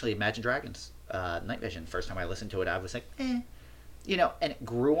actually Imagine Dragons, Night Vision. First time I listened to it, I was like, and it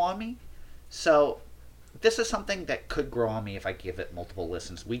grew on me. So this is something that could grow on me if I give it multiple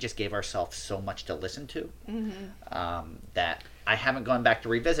listens. We just gave ourselves so much to listen to that I haven't gone back to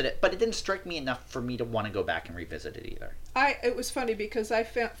revisit it, but it didn't strike me enough for me to want to go back and revisit it either. It was funny because I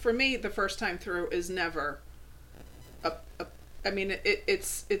found, for me, the first time through is never I mean,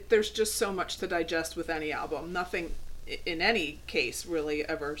 there's just so much to digest with any album. Nothing in any case really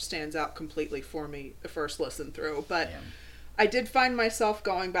ever stands out completely for me the first listen through. But Yeah. I did find myself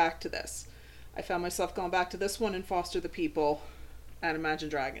going back to this. I found myself going back to this one and Foster the People and Imagine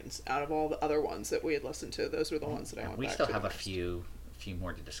Dragons. Out of all the other ones that we had listened to, those were the ones that I went We back still to. have a most. few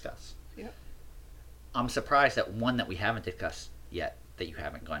more to discuss. Yep. I'm surprised at one that we haven't discussed yet that you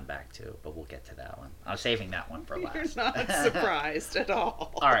haven't gone back to, but we'll get to that one. I'm saving that one for You're last. not surprised at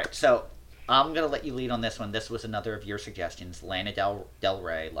all. All right, so I'm gonna let you lead on this one. This was another of your suggestions, Lana Del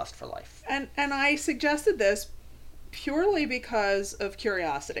Rey, "Lust for Life." And I suggested this purely because of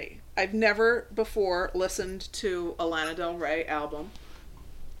curiosity. I've never before listened to a Lana Del Rey album,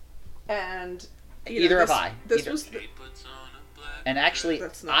 and Either have I. This Either. was And actually,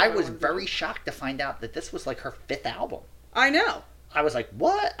 That's not I what I was wanted to very do. shocked to find out that this was like her 5th album. I know. I was like,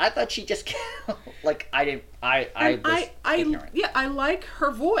 "What?" I thought she just like I didn't. I And was ignorant. yeah, I like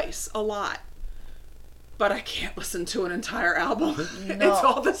her voice a lot, but I can't listen to an entire album. No. It's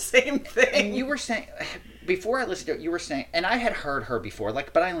all the same thing. And you were saying before I listened to it, you were saying, and I had heard her before,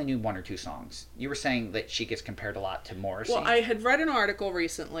 like, but I only knew 1 or 2 songs. You were saying that she gets compared a lot to Morrissey. Well, I had read an article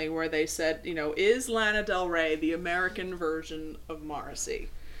recently where they said, is Lana Del Rey the American version of Morrissey?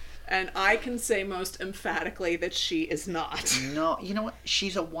 And I can say most emphatically that she is not. No, you know what?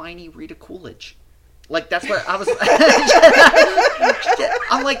 She's a whiny Rita Coolidge. Like, that's what I was.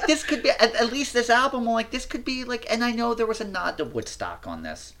 I'm like, this could be at least this album. I'm like, this could be like, and I know there was a nod to Woodstock on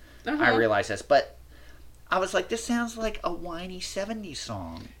this. Uh-huh. I realize this, but I was like, this sounds like a whiny '70s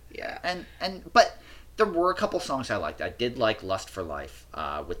song. Yeah. But there were a couple songs I liked. I did like "Lust for Life"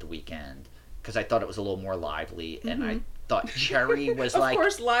 with The Weeknd because I thought it was a little more lively, and I thought "Cherry" was Of like,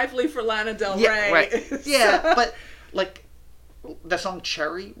 course, lively for Lana Del yeah, Rey. right, yeah, but like the song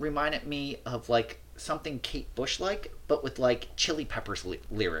 "Cherry" reminded me of like something Kate Bush like, but with like Chili Peppers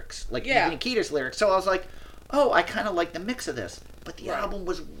lyrics, like Yeah. Eugene Keter's lyrics. So I was like, oh, I kind of like the mix of this, but the Right. album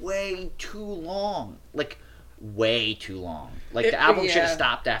was way too long, like way too long. Like It- the album should have yeah.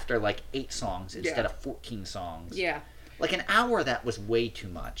 stopped after like 8 songs instead Yeah. of 14 songs. Yeah. Like an hour of that was way too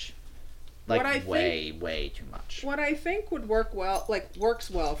much. Like What I way too much. What I think would works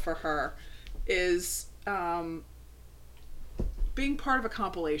well for her is being part of a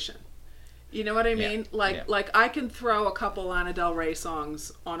compilation. You know what I mean? Yeah. Like I can throw a couple Lana Del Rey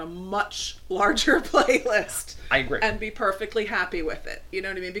songs on a much larger playlist. I agree. And be perfectly happy with it. You know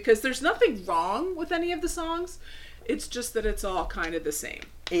what I mean? Because there's nothing wrong with any of the songs. It's just that it's all kind of the same.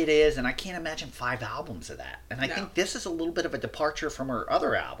 It is, and I can't imagine 5 albums of that. And I No. think this is a little bit of a departure from her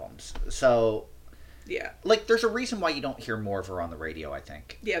other albums. So, Yeah. like, there's a reason why you don't hear more of her on the radio, I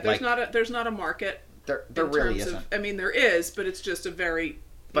think. Yeah, like, there's not a market. there in really terms isn't. of, I mean, there is, but it's just a very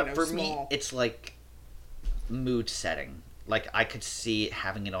But for small. me, it's like mood setting. Like, I could see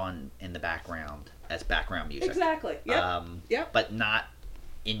having it on in the background as background music. Exactly. Yep. Yep. But not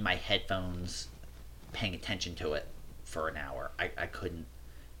in my headphones paying attention to it for an hour. I couldn't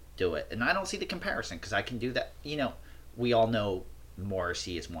do it. And I don't see the comparison because I can do that. We all know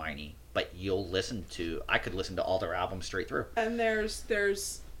Morrissey is whiny, but I could listen to all their albums straight through. And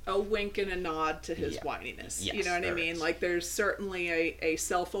there's a wink and a nod to his Yeah. whininess. Yes, You know what I there mean? is. Like there's certainly a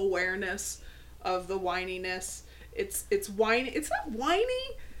self-awareness of the whininess. It's whiny. It's not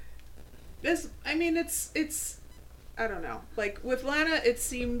whiny. It's I don't know. Like with Lana, it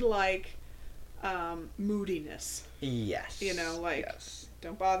seemed like moodiness. Yes. Yes.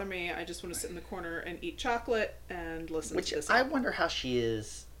 Don't bother me. I just want to sit in the corner and eat chocolate and listen Which to this. I wonder how she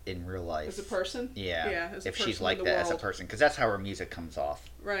is in real life. As a person? Yeah. Yeah, as a if she's person like in the that as a world. person. Because that's how her music comes off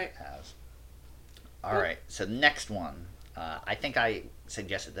Right. as. All right. So next one. I think I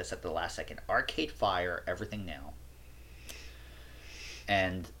suggested this at the last second. Arcade Fire, Everything Now.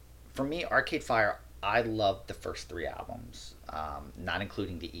 And for me, Arcade Fire, I loved the first three albums, not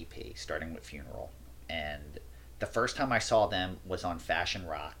including the EP, starting with Funeral. And the first time I saw them was on Fashion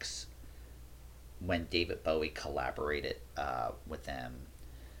Rocks when David Bowie collaborated with them.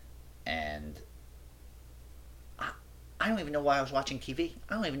 And I don't even know why I was watching TV.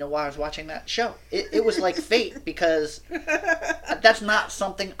 I don't even know why I was watching that show. It was like fate, because that's not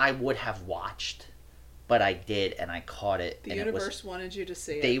something I would have watched, but I did, and I caught it. The and universe wanted you to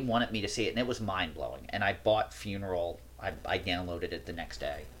see it. They wanted me to see it, and it was mind-blowing. And I bought Funeral. I downloaded it the next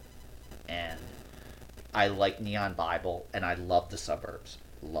day. And I liked Neon Bible, and I loved The Suburbs.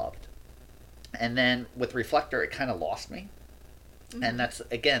 Loved. And then with Reflector, it kind of lost me. Mm-hmm. And that's,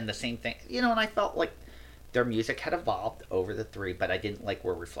 again, the same thing. And I felt like their music had evolved over the three, but I didn't like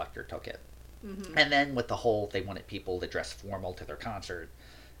where Reflector took it. Mm-hmm. And then with the whole, they wanted people to dress formal to their concert,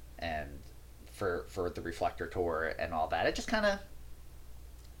 and for the Reflector tour and all that, it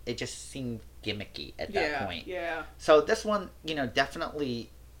just seemed gimmicky at that point. Yeah. So this one, definitely,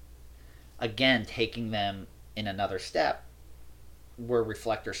 again, taking them in another step where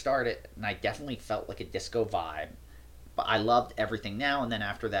Reflector started, and I definitely felt like a disco vibe. But I loved Everything Now, and then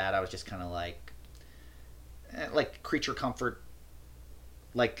after that, I was just kind of like Creature Comfort,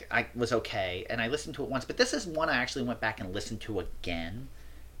 like, I was okay, and I listened to it once, but this is one I actually went back and listened to again,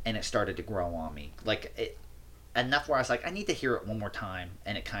 and it started to grow on me. Like, enough where I was like, I need to hear it one more time,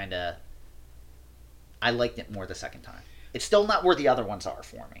 and it kind of, I liked it more the second time. It's still not where the other ones are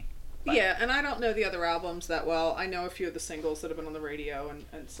for me. But. Yeah, and I don't know the other albums that well. I know a few of the singles that have been on the radio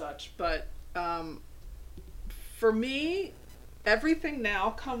and such, but for me, Everything Now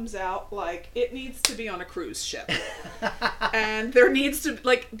comes out like it needs to be on a cruise ship. And there needs to,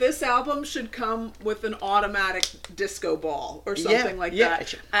 like, this album should come with an automatic disco ball or something like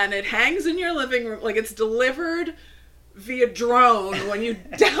that. And it hangs in your living room, like it's delivered via drone when you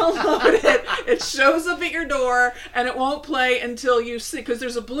download it. It shows up at your door, and it won't play until you see, because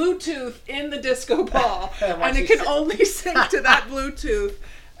there's a Bluetooth in the disco ball, and it can only sync to that Bluetooth.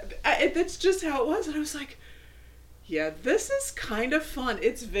 That's just how it was, and I was like, yeah, this is kind of fun.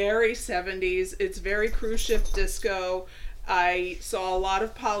 It's very 70s. It's very cruise ship disco. I saw a lot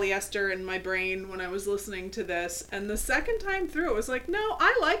of polyester in my brain when I was listening to this. And the second time through, it was like, no,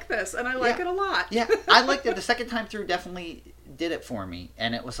 I like this. And I like it a lot. Yeah, I liked it. The second time through definitely did it for me.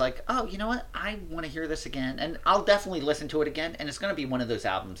 And it was like, oh, you know what? I want to hear this again. And I'll definitely listen to it again. And it's going to be one of those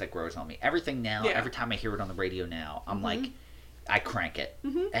albums that grows on me. Everything Now, every time I hear it on the radio now, I'm like, I crank it,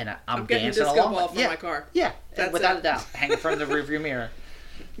 and I'm getting dancing a disco along. ball from my car. Yeah, without a doubt, hanging from the rearview mirror.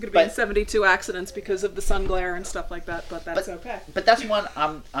 I'm gonna be in 72 accidents because of the sun glare and stuff like that, but that's okay. But that's one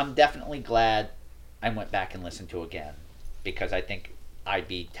I'm definitely glad I went back and listened to again, because I think I'd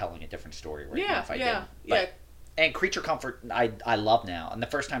be telling a different story right now if I didn't. But, and Creature Comfort, I love now. And the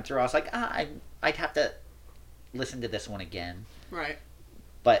first time through, I was like, I'd have to listen to this one again. Right.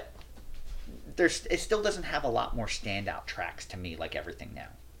 But it still doesn't have a lot more standout tracks to me like Everything Now.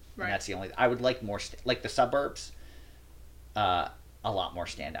 Right. And that's the only, I would like more, like The Suburbs, a lot more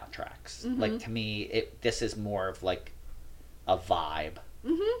standout tracks. Mm-hmm. Like, to me, this is more of like a vibe.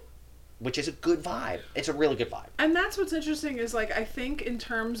 Mm-hmm. Which is a good vibe. It's a really good vibe. And that's what's interesting is, like, I think in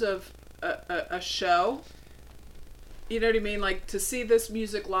terms of a show, you know what I mean? Like, to see this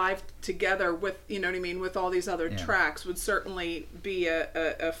music live together with, you know what I mean, with all these other tracks would certainly be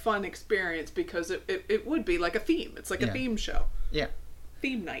a fun experience, because it would be like a theme. It's like a theme show. Yeah.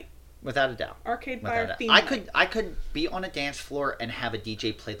 Theme night. Without a doubt. Arcade Fire theme night. I could be on a dance floor and have a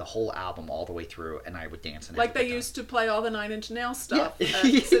DJ play the whole album all the way through, and I would dance. Like they used to play all the Nine Inch Nails stuff at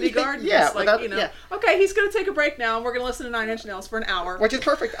City Gardens. Okay, he's going to take a break now, and we're going to listen to Nine Inch Nails for an hour. Which is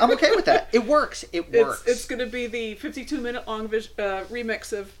perfect. I'm okay with that. It works. It works. It's going to be the 52-minute long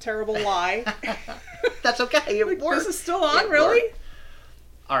remix of Terrible Lie. That's okay. It works. This is still on, really?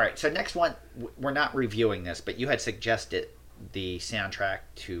 All right, so next one, we're not reviewing this, but you had suggested the soundtrack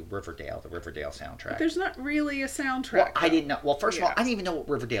to Riverdale, the Riverdale soundtrack. But there's not really a soundtrack. Well, I didn't know. Well, first of all, I didn't even know what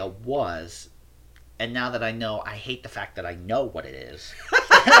Riverdale was. And now that I know, I hate the fact that I know what it is.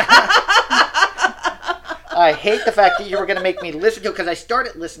 I hate the fact that you were going to make me listen to it, because I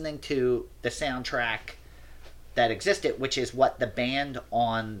started listening to the soundtrack that existed, which is what the band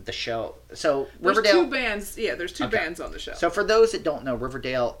on the show. So Riverdale. There's two bands. Yeah, there's two bands on the show. So for those that don't know,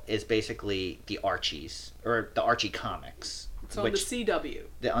 Riverdale is basically the Archies, or the Archie comics. It's on the CW.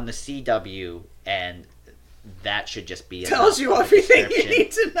 On the CW, and that should just be tells you everything you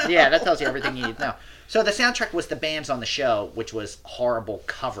need to know. Yeah, that tells you everything you need to know. So the soundtrack was the bands on the show, which was horrible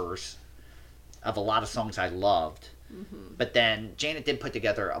covers of a lot of songs I loved. But then Janet did put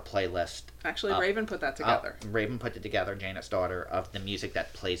together a playlist. Actually, Raven put that together. Raven put it together, Janet's daughter, of the music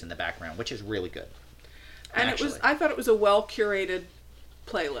that plays in the background, which is really good. And I thought it was a well-curated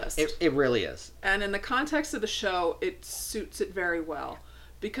playlist. It really is. And in the context of the show, it suits it very well.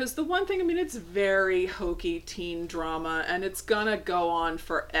 Because the one thing, I mean, it's very hokey teen drama, and it's gonna go on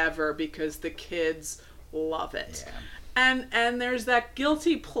forever because the kids love it. Yeah. And there's that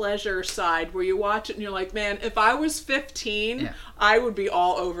guilty pleasure side where you watch it and you're like, man, if I was 15, I would be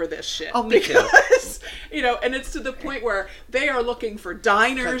all over this shit. Oh, me too. And it's to the point where they are looking for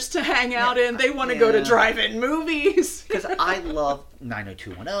diners to hang out in. They want to go to drive-in movies. Because I love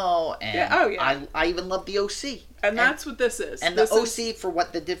 90210, and I even love the OC. And that's what this is. And the OC, for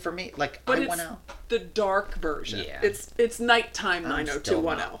what they did for me, like, but I it's went out. the dark version. Yeah. It's nighttime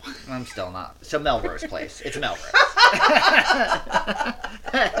 90210. I'm still not. So Melrose Place. It's Melrose.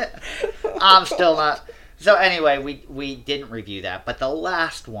 I'm still not. So anyway, we didn't review that. But the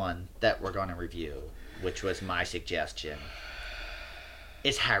last one that we're going to review, which was my suggestion,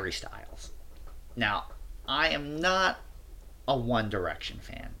 is Harry Styles. Now, I am not a One Direction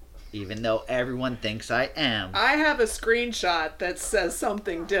fan, even though everyone thinks I am. I have a screenshot that says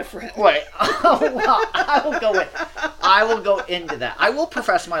something different. Wait, well, I will go into that. I will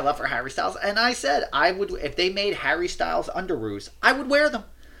profess my love for Harry Styles, and I said I would, if they made Harry Styles underoos, I would wear them.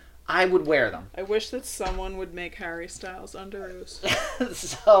 I would wear them. I wish that someone would make Harry Styles underoos.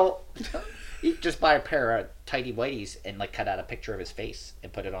 So, you just buy a pair of tighty whities and like cut out a picture of his face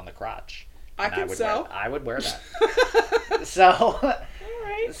and put it on the crotch. I would wear that. So,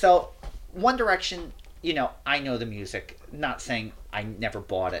 right. So, One Direction, I know the music. Not saying I never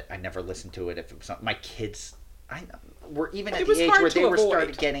bought it. I never listened to it. If it was something, my kids, were even at the age where they were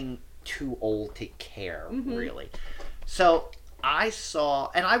started getting too old to care, really. So, I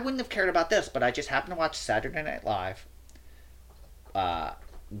saw, and I wouldn't have cared about this, but I just happened to watch Saturday Night Live.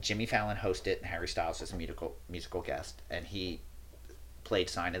 Jimmy Fallon hosted, and Harry Styles as a musical guest, and he played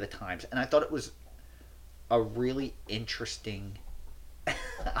Sign of the Times, and I thought it was a really interesting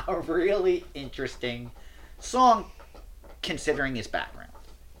song considering his background.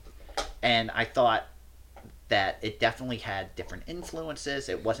 And I thought that it definitely had different influences.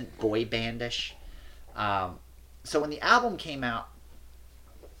 It wasn't boy bandish. So when the album came out,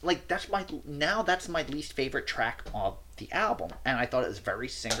 like that's my least favorite track of the album, and I thought it was very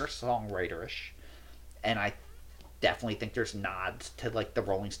singer-songwriterish, and I definitely think there's nods to like the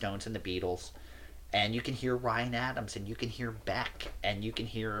Rolling Stones and the Beatles, and you can hear Ryan Adams, and you can hear Beck, and you can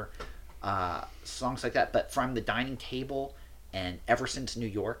hear songs like that. But From the Dining Table and Ever Since New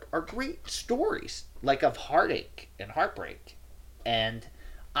York are great stories, like of heartache and heartbreak, and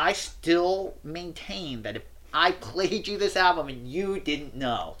I still maintain that if I played you this album and you did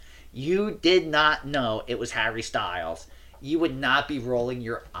not know it was Harry Styles, you would not be rolling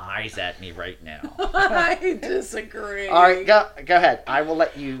your eyes at me right now. I disagree. All right, go ahead. I will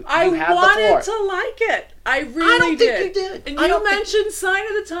let you. I have the floor. wanted to like it. I really did. I don't think you did. And you mentioned Sign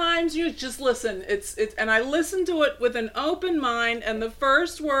of the Times. You just listen. It's and I listened to it with an open mind. And the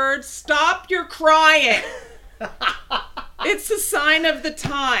first word, stop your crying. It's a sign of the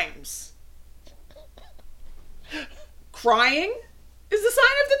times. Crying is the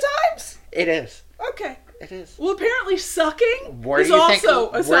sign of the times? It is. Okay. It is. Well, apparently sucking is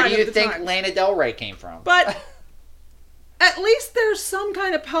also a sign of the times. Where do you think Lana Del Rey came from? But at least there's some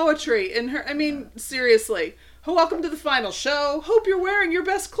kind of poetry in her. I mean, seriously. Welcome to the final show. Hope you're wearing your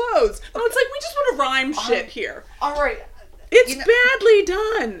best clothes. No, it's like we just want to rhyme shit here. All right. It's badly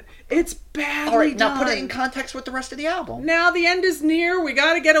done. It's badly done. All right, now put it in context with the rest of the album. Now the end is near. We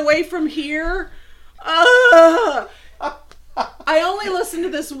got to get away from here. I only listened to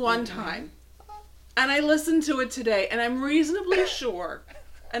this one time, and I listened to it today, and I'm reasonably sure,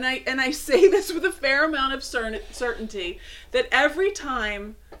 and I say this with a fair amount of certainty, that every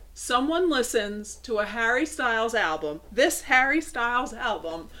time someone listens to a Harry Styles album, this Harry Styles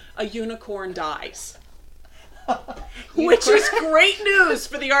album, a unicorn dies. Which is great news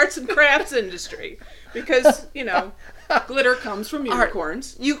for the arts and crafts industry, because, glitter comes from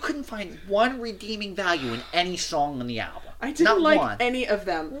unicorns. You couldn't find one redeeming value in any song on the album. I didn't like any of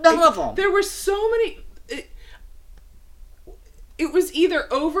them. None of them. There were so many. It was either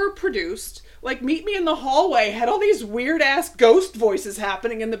overproduced, like Meet Me in the Hallway had all these weird ass ghost voices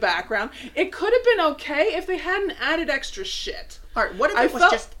happening in the background. It could have been okay if they hadn't added extra shit. All right, what if it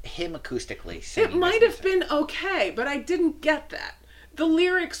was just him acoustically singing? It might have been okay, but I didn't get that. The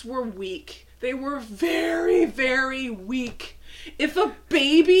lyrics were weak. They were very, very weak. If a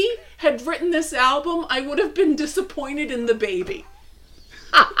baby had written this album, I would have been disappointed in the baby.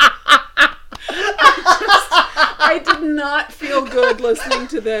 I I did not feel good listening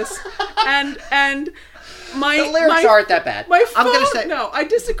to this, and my The lyrics aren't that bad. My phone, I'm gonna say no, I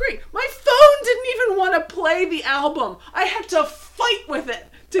disagree. My phone didn't even want to play the album. I had to fight with it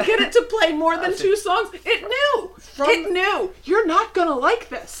to get it to play more than 2 songs. It knew. It knew. You're not gonna like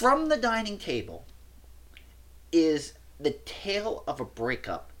this. From the Dining Table is the tale of a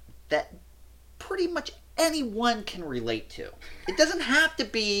breakup that pretty much anyone can relate to. It doesn't have to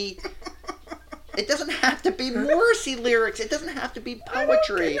be Morrissey lyrics. It doesn't have to be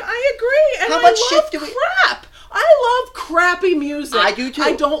poetry. I agree. And How much I shit love do we... crap. I love crappy music. I do too.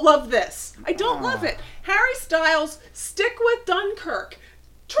 I don't love this. I don't love it. Harry Styles, stick with Dunkirk.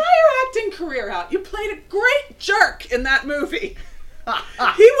 Try your acting career out. You played a great jerk in that movie.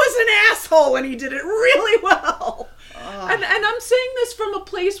 He was an asshole and he did it really well. And I'm saying this from a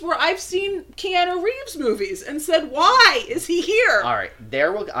place where I've seen Keanu Reeves movies and said, why is he here? All right,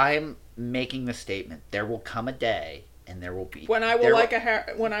 I am making the statement. There will come a day, and there will be when I will like a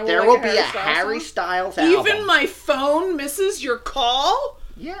Harry Styles album. Even my phone misses your call.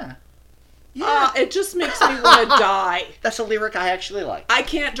 Yeah. It just makes me want to die. That's a lyric I actually like. I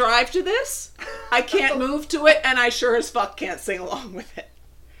can't drive to this. I can't move to it, and I sure as fuck can't sing along with it.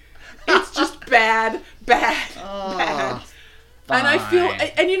 It's just bad. Fine. And I feel,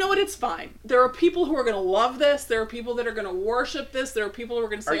 and you know what? It's fine. There are people who are going to love this. There are people that are going to worship this. There are people who are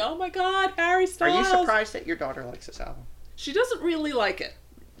going to say, "Oh my God, Harry Styles." Are you surprised that your daughter likes this album? She doesn't really like it.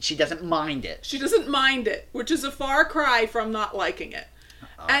 She doesn't mind it. She doesn't mind it, which is a far cry from not liking it.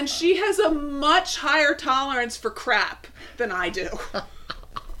 And she has a much higher tolerance for crap than I do.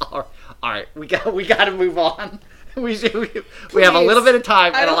 All right, we got to move on. We have a little bit of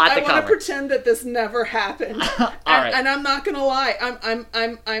time and a lot to cover. I want to pretend that this never happened. And I'm not going to lie.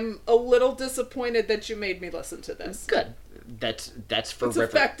 I'm a little disappointed that you made me listen to this. Good. That's for That's River.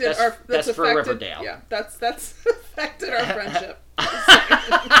 affected That's for Riverdale. Yeah, that's affected our friendship.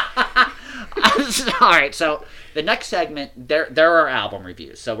 All right, so the next segment, there are album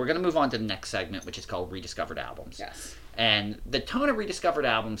reviews. So we're going to move on to the next segment, which is called Rediscovered Albums. Yes. And the tone of rediscovered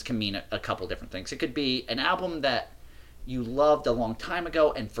albums can mean a couple different things. It could be an album that you loved a long time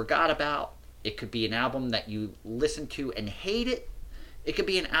ago and forgot about. It could be an album that you listened to and hate it. It could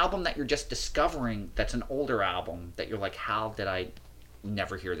be an album that you're just discovering that's an older album that you're like, how did I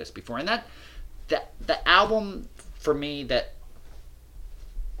never hear this before? And the album for me that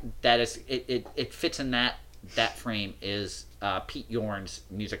is it fits in that frame is Pete Yorn's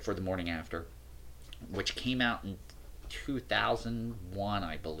Music for the Morning After, which came out in 2001,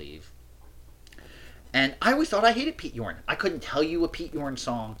 I believe. And I always thought I hated Pete Yorn. I couldn't tell you a Pete Yorn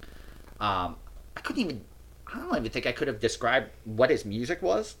song. I don't even think I could have described what his music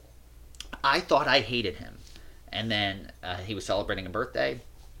was. I thought I hated him. And then he was celebrating a birthday.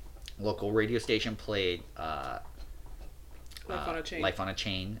 Local radio station played Life on a Chain. Life on a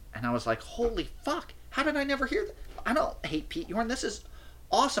Chain. And I was like, holy fuck, how did I never hear that? I don't hate Pete Yorn. This is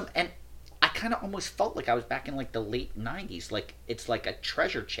awesome. And I kind of almost felt like I was back in like the late 90s. Like it's like a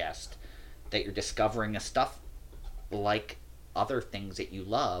treasure chest that you're discovering a stuff like other things that you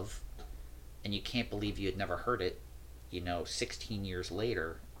love, and you can't believe you had never heard it, 16 years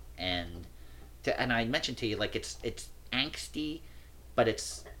later. And I mentioned to you, like it's angsty, but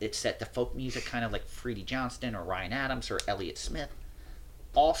it's set to folk music, kind of like Freddie Johnston or Ryan Adams or Elliott Smith,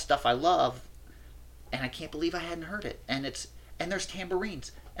 all stuff I love, and I can't believe I hadn't heard it. And there's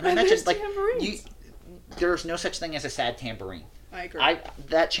tambourines. And I mentioned, like, there's no such thing as a sad tambourine. I agree.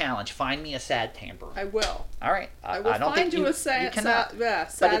 That challenge, find me a sad tambourine. I will. All right. I will find you a sad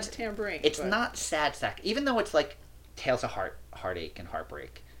tambourine. It's not sad sack. Even though it's like Tales of Heartache and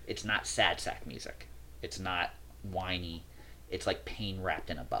Heartbreak, it's not sad sack music. It's not whiny. It's like pain wrapped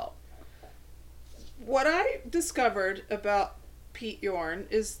in a bow. What I discovered about Pete Yorn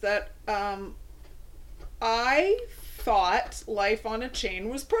is that I thought Life on a Chain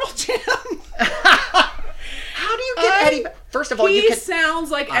was Pearl Jam. How do you get Eddie? First of all, he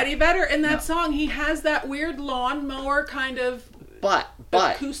sounds like Eddie Vedder in that song. He has that weird lawnmower kind of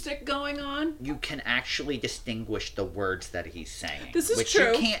acoustic going on. You can actually distinguish the words that he's saying. This is which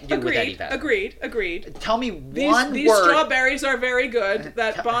true. You can't do with Eddie Vedder. Agreed. Tell me these word. These strawberries are very good.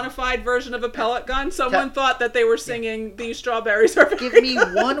 That bona fide version of a pellet gun. Someone thought that they were singing "These strawberries are very good." Give me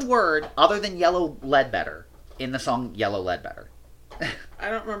one word other than Yellow Ledbetter in the song Yellow Ledbetter. I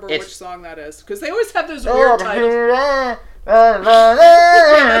don't remember which song that is, because they always have those weird titles. That's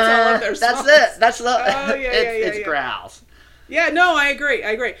all of their songs. That's it. That's the. It's growls. Yeah, no, I agree.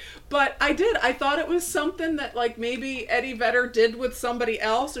 But I thought it was something that like maybe Eddie Vedder did with somebody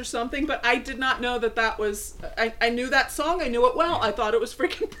else or something, but I did not know that was. I knew that song. I knew it well. I thought it was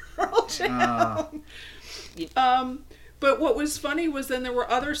freaking Pearl Jam. But what was funny was then there were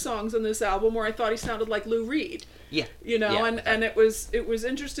other songs on this album where I thought he sounded like Lou Reed. Yeah. You know, Yeah. and it was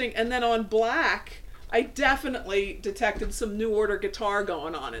interesting. And then on Black, I definitely detected some New Order guitar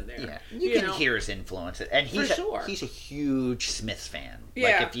going on in there. Yeah, you can know? hear his influence, and he's For sure. he's a huge Smiths fan.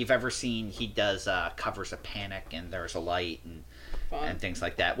 Yeah. Like if you've ever seen, he does covers of Panic and There's a Light Fun. and things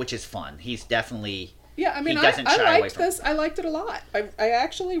like that, which is fun. He's definitely Yeah, I mean, he doesn't I shy away liked from this. I liked it a lot. I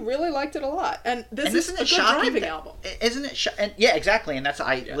actually really liked it a lot. And this and is isn't a it good shocking driving that- album. Isn't it? And yeah, exactly. And that's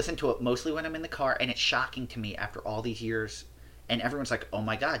I Yeah. listen to it mostly when I'm in the car, and it's shocking to me after all these years. And everyone's like, "Oh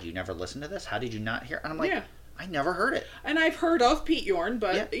my God, you never listened to this? How did you not hear?" And I'm like, Yeah. "I never heard it." And I've heard of Pete Yorn,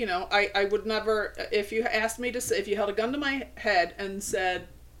 but Yeah. you know, I would never. If you asked me to say, if you held a gun to my head and said,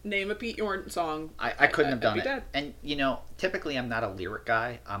 "Name a Pete Yorn song," I couldn't have I'd done be it. dead. And you know, typically I'm not a lyric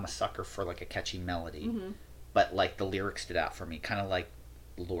guy. I'm a sucker for like a catchy melody. Mm-hmm. But like the lyrics stood out for me, kind of like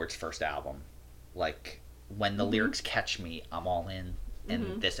Lord's first album. Like when the Mm-hmm. lyrics catch me, I'm all in.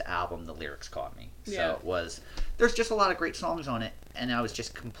 And this album, the lyrics caught me. So Yeah. it was. There's just a lot of great songs on it, and I was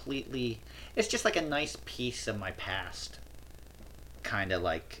just completely. It's just like a nice piece of my past. Kind of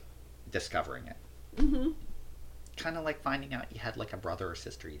like discovering it. Mm-hmm. Kind of like finding out you had like a brother or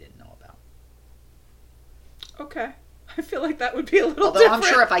sister you didn't know about. Okay, I feel like that would be a little. Although different. I'm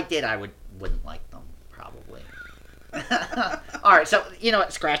sure if I did, I wouldn't like them probably. All right, so you know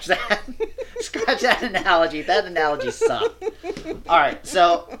what? Scratch that. Scratch that analogy. That analogy sucked. All right,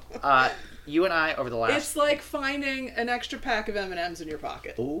 so you and I over the last. It's like finding an extra pack of M&Ms in your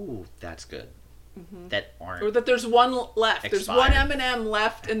pocket, Ooh, that's good. That aren't. or that there's one left. There's one Expired. M&M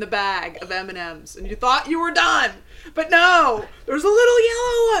left in the bag of M&Ms, and you thought you were done, but no, there's a little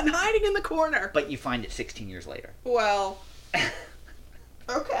yellow one hiding in the corner. But you find it 16 years later. Well,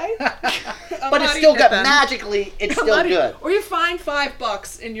 okay. But it's still good. Magically, it's still good. Or you find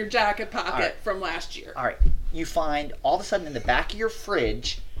 $5 in your jacket pocket right. from last year. All right, you find all of a sudden in the back of your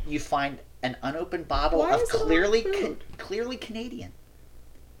fridge, you find an unopened bottle Why of is it on clearly food? clearly Canadian.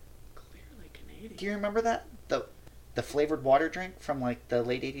 Clearly Canadian. Do you remember that? The flavored water drink from like the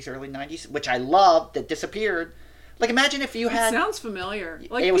late 80s, early 90s, which I loved, that disappeared. Like imagine if you It had sounds familiar.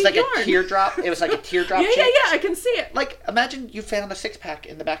 Like it was like Pete a Yorn. teardrop. It was like a teardrop Yeah, shape. I can see it. Like imagine you found a 6-pack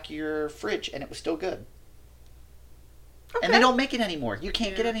in the back of your fridge and it was still good. Okay. And they don't make it anymore. You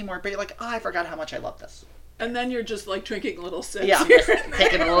can't get Yeah. it anymore, but you're like, "Oh, I forgot how much I love this." And then you're just like drinking little sips. Yeah, I'm here just and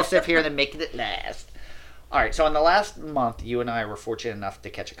taking a there. little sip here and then making it last. All right, so in the last month, you and I were fortunate enough to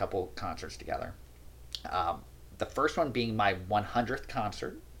catch a couple concerts together. The first one being my 100th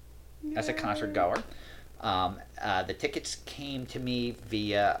concert as a concert goer. The tickets came to me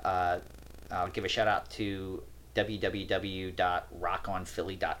via, I'll give a shout out to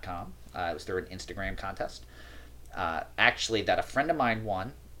www.rockonphilly.com. It was through an Instagram contest. Actually, that a friend of mine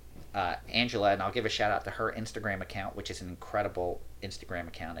won, Angela, and I'll give a shout out to her Instagram account, which is an incredible Instagram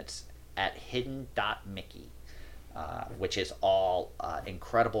account. It's at hidden.mickey, which is all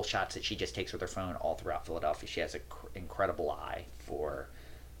incredible shots that she just takes with her phone all throughout Philadelphia. She has an incredible eye for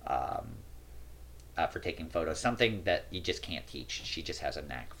taking photos, something that you just can't teach. She just has a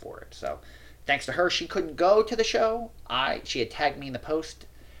knack for it. So thanks to her, she couldn't go to the show. She had tagged me in the post.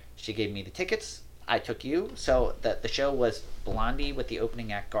 She gave me the tickets. I took you. So the show was Blondie with the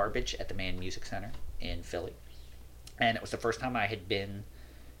opening act Garbage at the Mann Music Center in Philly. And it was the first time I had been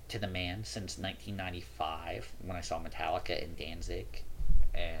to the Mann since 1995 when I saw Metallica in Danzig.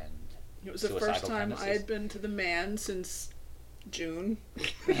 And It was the Suicidal first time I Tendencies. had been to the Man since June.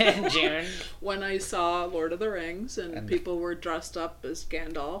 in June. When I saw Lord of the Rings and, And- people were dressed up as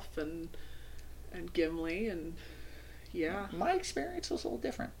Gandalf and Gimli and yeah. My experience was a little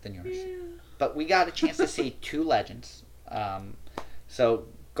different than yours. Yeah. But we got a chance to see two legends. So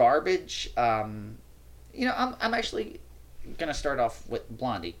Garbage, I'm actually gonna start off with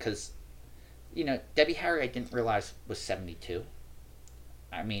Blondie because, Debbie Harry I didn't realize was 72.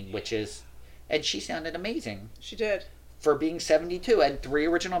 I mean, and she sounded amazing She did. for being 72. And 3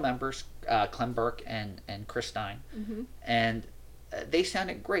 original members, Clem Burke and Chris Stein, Mm-hmm. and they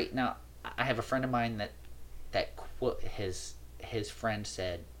sounded great. Now I have a friend of mine that his friend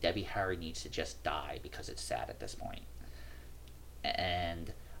said Debbie Harry needs to just die because it's sad at this point.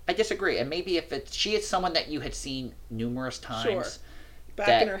 And I disagree. And maybe she is someone that you had seen numerous times. Sure.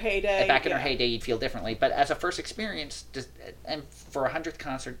 Back in her heyday. Back in her yeah. heyday, you'd feel differently. But as a first experience, and for 100th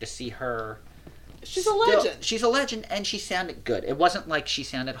concert, to see her, She's a legend. She's a legend, and she sounded good. It wasn't like she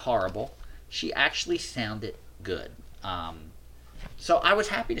sounded horrible. She actually sounded good. So I was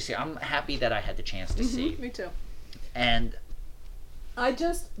happy to see her. I'm happy that I had the chance to see. Me too. And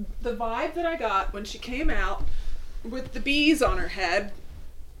The vibe that I got when she came out with the bees on her head,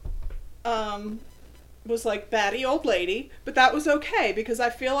 was like batty old lady, but that was okay because I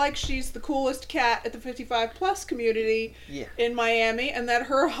feel like she's the coolest cat at the 55 plus community Yeah. in Miami, and that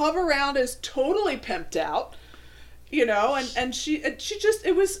her hover round is totally pimped out, you know, and she just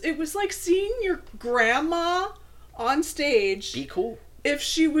it was like seeing your grandma on stage Be cool. if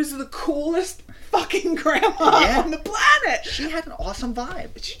she was the coolest fucking grandma Yeah. on the planet. She had an awesome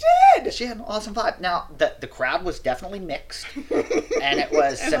vibe. She did. She had an awesome vibe. Now, the crowd was definitely mixed, and it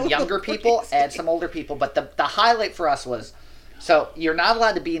was And a some little younger people crazy. and some older people. But the highlight for us was, so you're not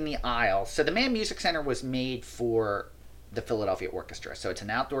allowed to be in the aisle. So the Mann Music Center was made for the Philadelphia Orchestra. So it's an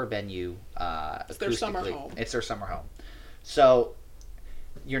outdoor venue. It's their summer home. It's their summer home. So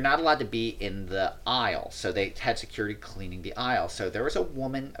you're not allowed to be in the aisle. So they had security cleaning the aisle. So there was a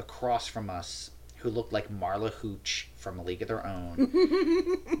woman across from us who looked like Marla Hooch from A League of Their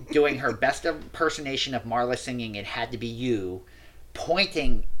Own, doing her best impersonation of Marla singing "It Had to Be You,"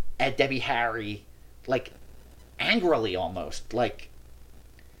 pointing at Debbie Harry, like angrily almost, like.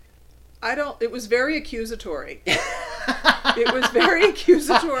 It was very accusatory. It was very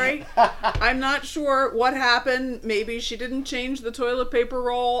accusatory. I'm not sure what happened. Maybe she didn't change the toilet paper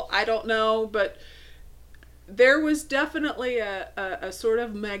roll. I don't know, but there was definitely a sort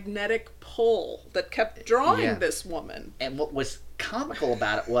of magnetic pull that kept drawing Yeah. this woman. And what was comical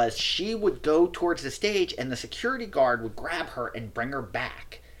about it was she would go towards the stage and the security guard would grab her and bring her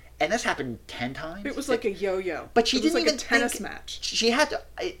back. And this happened 10 times. It was like a yo-yo. But she it was didn't like even a tennis think- match. She had to.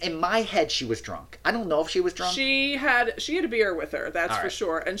 In my head, she was drunk. I don't know if she was drunk. She had a beer with her, that's All for right.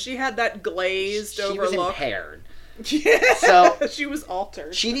 sure, and she had that glazed She over was look. impaired. Yeah, So- she was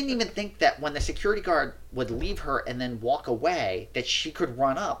altered. She didn't even think that when the security guard would leave her and then walk away, that she could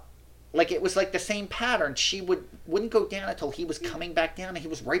run up. Like it was like the same pattern. She wouldn't go down until he was coming back down, and he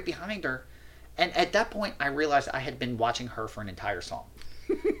was right behind her. And at that point, I realized I had been watching her for an entire song.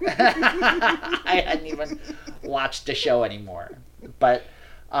 I hadn't even watched the show anymore. But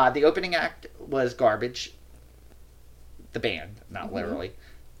the opening act was Garbage, the band, not literally.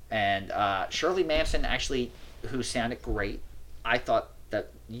 And Shirley Manson actually, who sounded great. I thought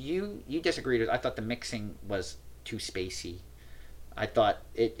that you disagreed with. I thought the mixing was too spacey. I thought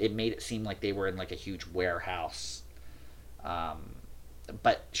it made it seem like they were in like a huge warehouse.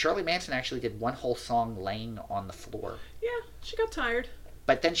 But Shirley Manson actually did one whole song laying on the floor. Yeah, she got tired.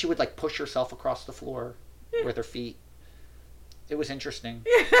 But then she would like push herself across the floor Yeah. with her feet. It was interesting.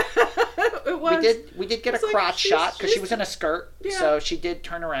 It was. We did get a It's like crotch she's- shot because she she's- was in a skirt, Yeah. so she did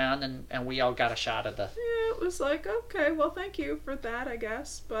turn around and we all got a shot of the. Yeah, it was like, okay, well, thank you for that, I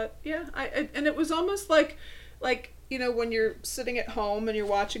guess. But yeah, and it was almost like you know, when you're sitting at home and you're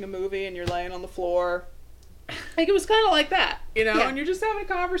watching a movie and you're laying on the floor, like it was kind of like that, you know, Yeah. and you're just having a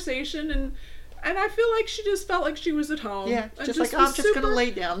conversation and I feel like she just felt like she was at home. Yeah, and just like was I'm just gonna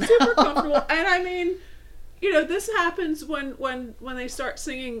lay down now. super comfortable. And I mean, you know, this happens when they start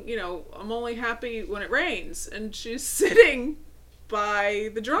singing, you know, I'm only happy when it rains, and she's sitting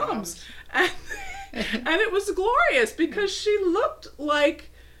by the drums, and it was glorious because she looked like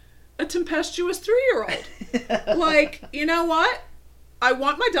a tempestuous 3-year-old. Like, you know what? I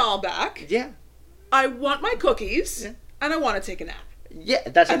want my doll back. Yeah, I want my cookies, Yeah. and I want to take a nap. yeah,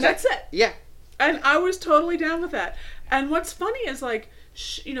 that's And that's exact- it. Yeah, And I was totally down with that. And what's funny is like,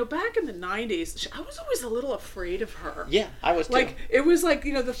 you know, back in the 90s, I was always a little afraid of her. yeah, I was too. Like, it was like,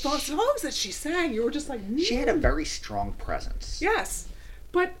 you know, the songs that she sang, you were just like, She had a very strong presence. yes.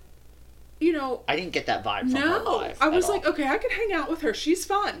 But, you know, I didn't get that vibe from her no. live. I was at like, all. okay, I could hang out with her. She's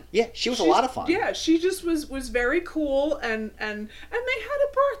fun. Yeah, she was a She's- lot of fun. Yeah, she just was very cool, and they had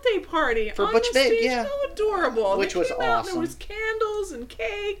a birthday party For on Butch the Vig, stage. yeah. So adorable. Which They was came out and awesome. there was candles and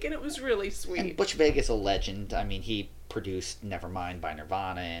cake, and it was really sweet. And Butch Vig is a legend. I mean, he produced Nevermind by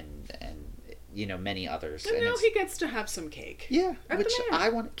Nirvana and you know many others. And now it's- he gets to have some cake. yeah, at the which Mann. I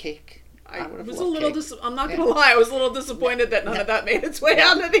wanted cake. I would've was a loved little. cake. I'm not gonna lie. I was a little disappointed that none of that made its way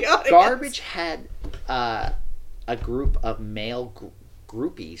out into the audience. Garbage had a group of male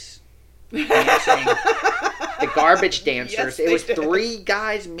groupies dancing. The Garbage dancers. Yes, it they was did. 3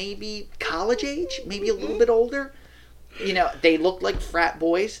 guys, maybe college age, maybe a little bit older. You know, they looked like frat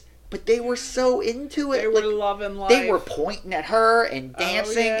boys, but they were so into it. They like, were loving life. they were pointing at her and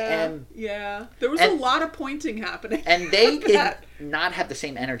dancing, Oh, yeah. and yeah, there was and- a lot of pointing happening. and they with did that. not have the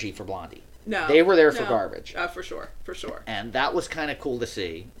same energy for Blondie. No, They were there for no. Garbage. For sure, for sure. And that was kind of cool to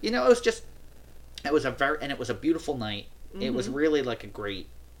see. You know, it was a beautiful night. It was really like a great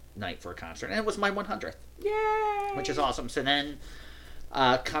night for a concert, and it was my 100th, Yay! which is awesome. So then,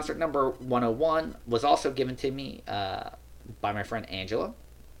 concert number 101 was also given to me by my friend Angela,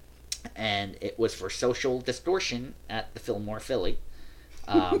 and it was for Social Distortion at the Fillmore Philly.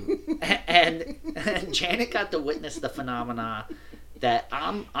 And and Janet got to witness the phenomena that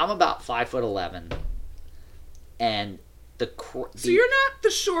I'm about 5'11", and so you're not the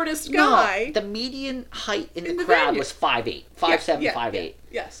shortest no, guy. the median height in the crowd venue. was 5'8", 5'7", 5'8".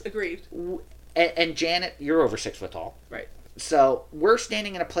 Yes, agreed. And Janet, you're over 6 foot tall. Right. So we're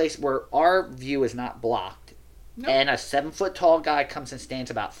standing in a place where our view is not blocked. Nope. And a 7 foot tall guy comes and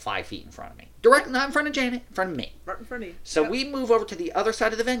stands about 5 feet in front of me. Not in front of Janet, in front of me. Right in front of you. So Yep. we move over to the other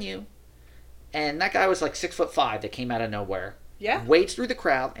side of the venue, and that guy was like 6'5" that came out of nowhere. Yeah. Wades through the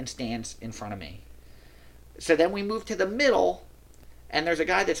crowd and stands in front of me. So then we move to the middle, and there's a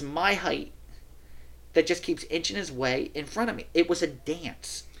guy that's my height that just keeps inching his way in front of me. It was a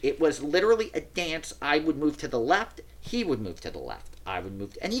dance. It was literally a dance. I would move to the left. He would move to the left. I would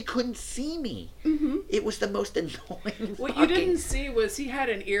move, and he couldn't see me. Mm-hmm. It was the most annoying. What you didn't see was he had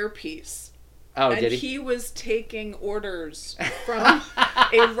an earpiece. Oh, and did he? he was taking orders from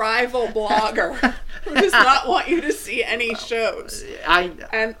a rival blogger who does not want you to see any shows.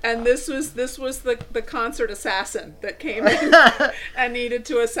 And this was the concert assassin that came in and needed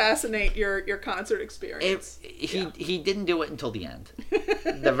to assassinate your concert experience. He didn't do it until the end.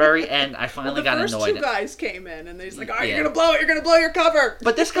 The very end, I finally got annoyed. The first two guys came in and he's like, "All right, you're gonna blow it. You're gonna blow your cover."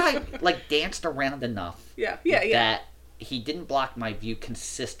 But this guy like danced around enough. Yeah. That he didn't block my view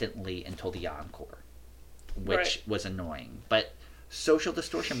consistently until the encore, which was annoying. But Social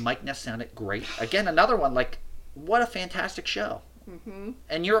Distortion, Mike Ness sounded great. Again, another one, like, what a fantastic show. Mm-hmm.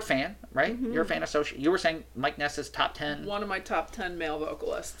 And you're a fan, right? Mm-hmm. You're a fan of Social. You were saying Mike Ness is top 10. One of my top 10 male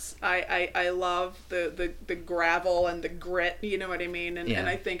vocalists. I love the gravel and the grit, you know what I mean? And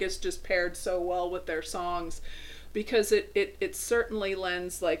I think it's just paired so well with their songs because it certainly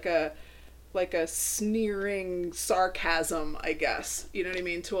lends like a sneering sarcasm, I guess, you know what I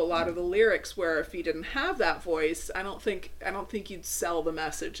mean, to a lot of the lyrics, where if he didn't have that voice, I don't think you'd sell the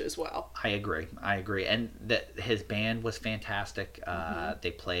message as well. I agree, and his band was fantastic.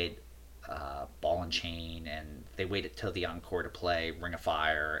 They played Ball and Chain, and they waited till the encore to play Ring of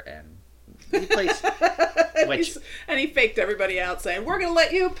Fire, and he plays and he faked everybody out saying, "We're gonna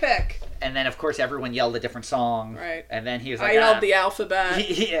let you pick." And then, of course, everyone yelled a different song. Right. And then he was like, I yelled the alphabet.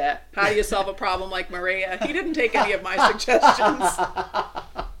 Yeah. How do you solve a problem like Maria? He didn't take any of my suggestions.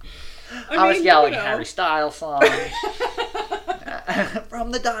 I was yelling Harry Styles songs. From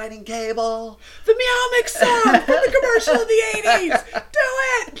the dining table. The Meow Mix song from the commercial of the 80s. Do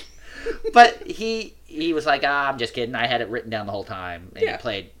it! But he was like, I'm just kidding. I had it written down the whole time. And he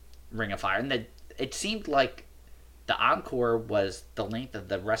played Ring of Fire. And it seemed like the encore was the length of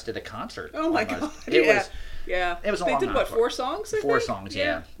the rest of the concert. Oh my God! It was a They long did what, 4 songs? Four songs,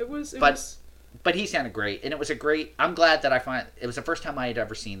 yeah. It was. But he sounded great, and it was a great. I'm glad that it was the first time I had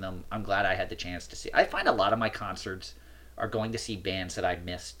ever seen them. I'm glad I had the chance to see. I find a lot of my concerts are going to see bands that I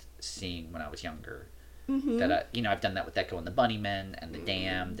missed seeing when I was younger. Mm-hmm. That I've done that with Echo and the Bunnymen and the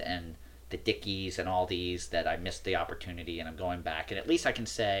Damned and the Dickies and all these that I missed the opportunity, and I'm going back, and at least I can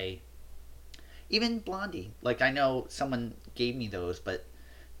say. Even Blondie. Like, I know someone gave me those, but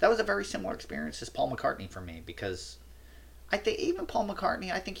that was a very similar experience as Paul McCartney for me, because I think even Paul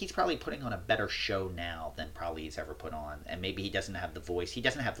McCartney, I think he's probably putting on a better show now than probably he's ever put on. And maybe he doesn't have the voice. He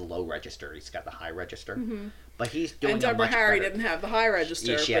doesn't have the low register. He's got the high register. Mm-hmm. But he's doing and Deborah much Harry better. didn't have the high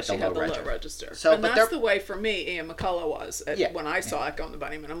register, she but had the low register. So, and that's the way, for me, Ian McCullough was when I saw Echo and the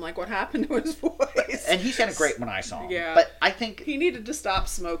Bunnymen. I'm like, what happened to his voice? And he sounded great when I saw him. Yeah. But I think he needed to stop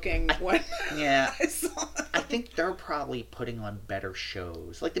smoking when I saw him. I think they're probably putting on better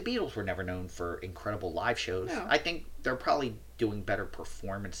shows. Like, the Beatles were never known for incredible live shows. No. I think they're probably doing better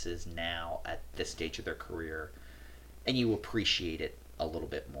performances now at this stage of their career. And you appreciate it a little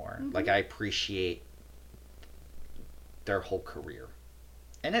bit more. Mm-hmm. Like, I appreciate their whole career.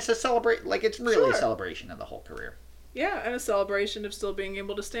 And it's it's really a celebration of the whole career. Yeah, and a celebration of still being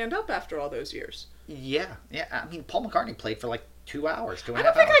able to stand up after all those years. Yeah. I mean, Paul McCartney played for like 2 hours, 2.5 hours. I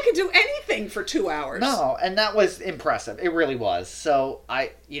don't think I could do anything for 2 hours. No, and that was impressive. It really was. So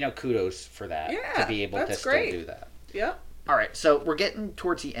kudos for that. Yeah, to be able to still do that. Yep. All right, so we're getting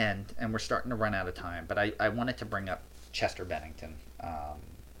towards the end, and we're starting to run out of time. But I wanted to bring up Chester Bennington,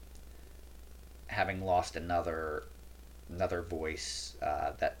 having lost another voice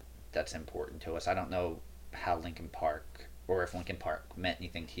that's important to us. I don't know how Linkin Park, or if Linkin Park meant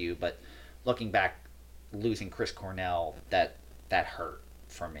anything to you, but looking back, losing Chris Cornell, that hurt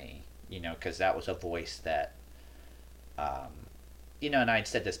for me, because that was a voice that, and I'd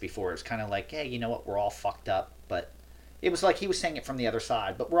said this before, it was kind of like, hey, you know what, we're all fucked up, but it was like he was saying it from the other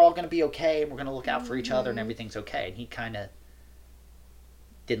side, but we're all going to be okay, and we're going to look out for each other, and everything's okay, and he kind of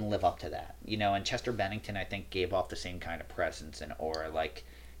didn't live up to that, and Chester Bennington, I think, gave off the same kind of presence and aura. Like,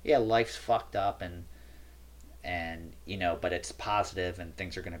 yeah, life's fucked up, and but it's positive and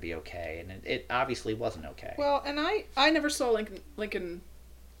things are going to be okay, and it obviously wasn't okay. Well, and I never saw Lincoln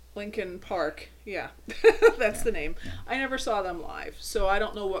Park. Yeah, that's Yeah. the name. Yeah. I never saw them live, so I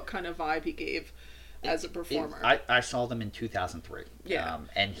don't know what kind of vibe he gave as a performer. I saw them in 2003. Yeah.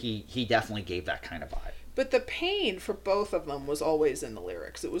 And he definitely gave that kind of vibe. But the pain for both of them was always in the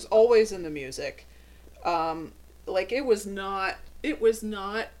lyrics. It was always in the music. Like it was not. It was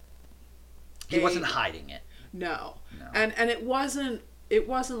not. He wasn't hiding it. No. No. And it wasn't. It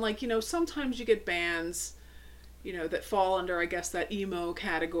wasn't like sometimes you get bands, that fall under, I guess, that emo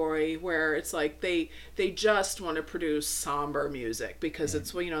category where it's like they just want to produce somber music because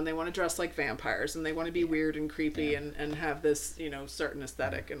it's and they want to dress like vampires and they want to be weird and creepy and have this certain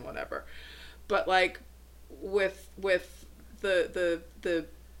aesthetic and whatever. But like with the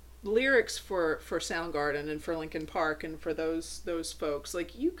lyrics for Soundgarden and for Linkin Park and for those folks,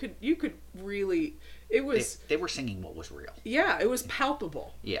 like you could really, it was They were singing what was real. yeah, it was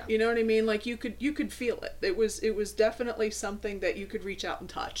palpable. Yeah. You know what I mean? Like you could feel it. It was definitely something that you could reach out and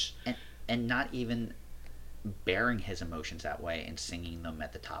touch. And not even bearing his emotions that way and singing them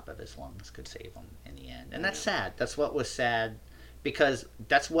at the top of his lungs could save him in the end. And that's sad. That's what was sad, because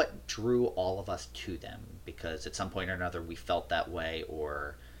that's what drew all of us to them, because at some point or another we felt that way,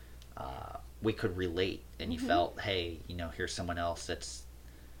 or we could relate, and you felt, hey, here's someone else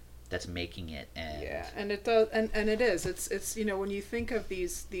that's making it. And Yeah, and it does, and it is. It's when you think of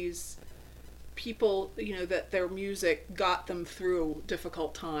these people, that their music got them through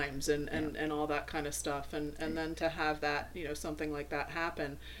difficult times and all that kind of stuff, and then to have that, something like that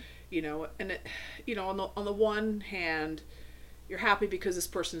happen, and it, on the one hand, you're happy because this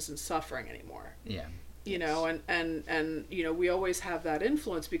person isn't suffering anymore. Yeah. And we always have that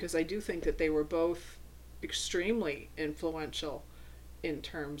influence, because I do think that they were both extremely influential in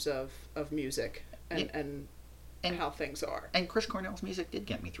terms of music and how things are. And Chris Cornell's music did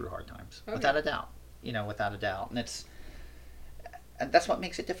get me through hard times, Oh, without yeah. a doubt. Without a doubt. And that's what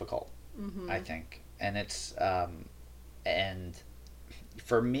makes it difficult, I think. And it's and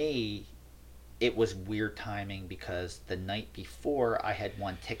for me, it was weird timing, because the night before I had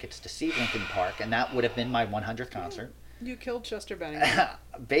won tickets to see Linkin Park, and that would have been my 100th concert. You killed Chester Bennington.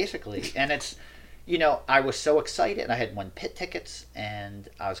 Basically. And it's, I was so excited. I had won pit tickets, and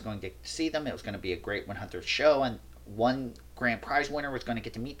I was going to see them. It was going to be a great 100th show, and one grand prize winner was going to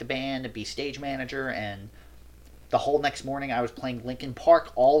get to meet the band and be stage manager, and the whole next morning I was playing Linkin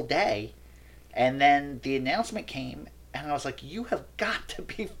Park all day, and then the announcement came, and I was like, you have got to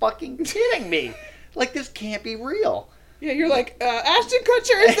be fucking kidding me. Like, this can't be real. Yeah, you're like, Ashton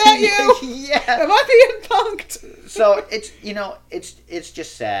Kutcher, is that you? Yeah. Am I being punked? So it's, it's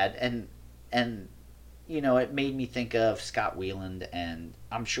just sad, and it made me think of Scott Weiland, and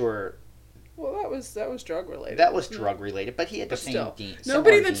I'm sure Well, that was drug related. that was drug related, but he had the But same still, demons.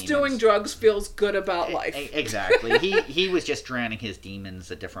 nobody that's doing drugs feels good about life. Exactly. He was just drowning his demons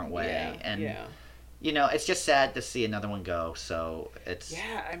a different way, Yeah, and yeah. it's just sad to see another one go. So it's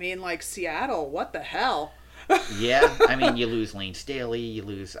Yeah, I mean, like Seattle, what the hell? yeah. I mean, you lose Lane Staley. You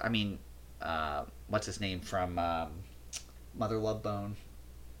lose. I mean, what's his name from Mother Love Bone?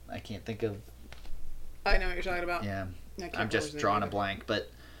 I can't think of. I know what you're talking about. Yeah, I can't I'm remember just his name drawing a either. blank, but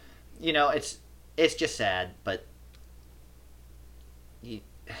it's just sad. But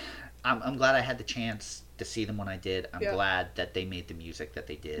I'm glad I had the chance to see them when I did. I'm Yeah. glad that they made the music that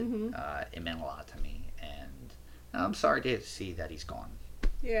they did. Mhm. It meant a lot to me, and I'm sorry to see that he's gone.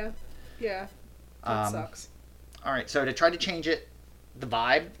 Yeah, that Um, sucks. All right, so to try to change the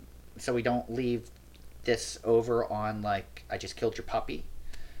vibe, so we don't leave this over on like I just killed your puppy.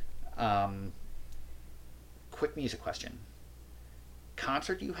 Quick music question: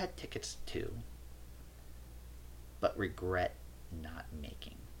 concert you had tickets to, but regret not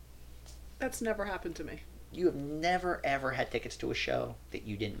making. That's never happened to me. You have never ever had tickets to a show that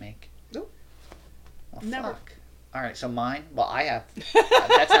you didn't make. Nope. Well, Never. fuck. All right, so mine. Well, I have.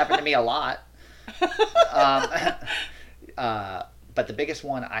 That's happened to me a lot. But the biggest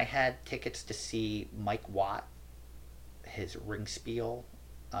one, I had tickets to see Mike Watt, his Ring Spiel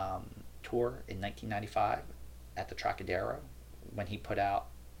tour in 1995 at the Trocadero, when he put out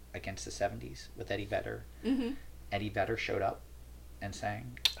Against the 70s with Eddie Vedder. Mm-hmm. Eddie Vedder showed up and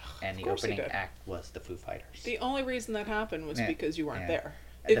sang, and the course he opening did. act was the Foo Fighters. The only reason that happened was Yeah, because you weren't yeah. there.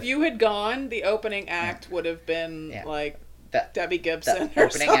 And If you had gone, the opening act would have been Yeah. like That Debbie Gibson the or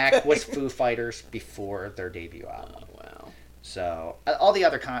opening something. act was Foo Fighters before their debut album. Oh, wow. So all the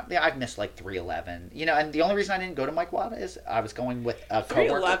other yeah, I've missed like 311. You know, and the only reason I didn't go to Mike Wada is I was going with a coworker.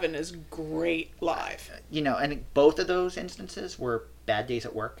 311 is great live. You know, and both of those instances were bad days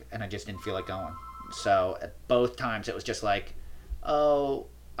at work, and I just didn't feel like going. So at both times it was just like, oh,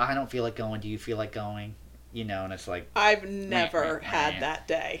 I don't feel like going. Do you feel like going? You know, and it's like I've never had that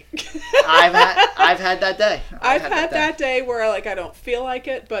day. I've had that day. I've had that day where like I don't feel like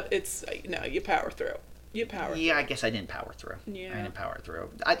it, but it's you power through. You power. Yeah, I guess I didn't power through. Yeah. I didn't power through.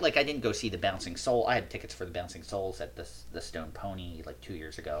 I didn't go see the Bouncing Soul. I had tickets for the Bouncing Souls at the Stone Pony like 2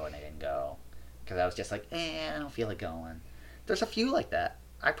 years ago, and I didn't go because I was just like, I don't feel like going. There's a few like that.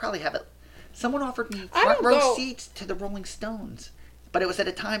 I probably have it. Someone offered me front row seats to the Rolling Stones, but it was at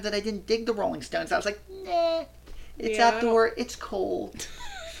a time that I didn't dig the Rolling Stones. I was like, nah, it's outdoor, it's cold.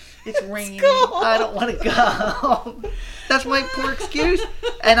 It's rainy. I don't want to go. That's my poor excuse.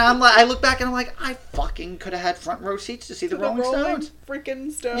 And I'm like, I look back and I'm like, I fucking could have had front row seats to see the Rolling Stones.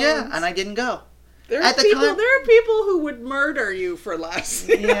 Freaking Stones. Yeah, and I didn't go. There are people who would murder you for less.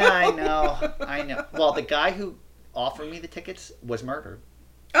 Yeah, I know. Well, the guy who offered me the tickets was murdered.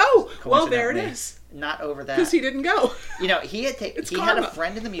 Oh, well, there it is. Not over that. Because he didn't go. You know, he had a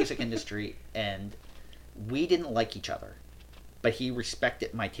friend in the music industry, and we didn't like each other. But he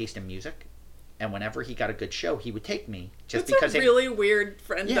respected my taste in music, and whenever he got a good show, he would take me. That's a really weird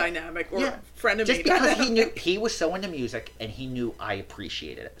friend dynamic, or frenemy. Just because he knew he was so into music, and he knew I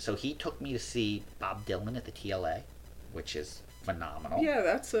appreciated it. So he took me to see Bob Dylan at the TLA, which is phenomenal. Yeah,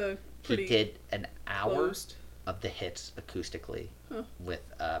 that's a pretty. He did an hour of the hits acoustically with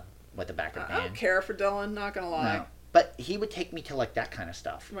the backup band. I don't care for Dylan, not gonna lie. No. But he would take me to like that kind of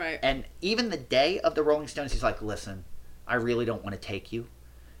stuff. Right. And even the day of the Rolling Stones, he's like, listen, I really don't want to take you,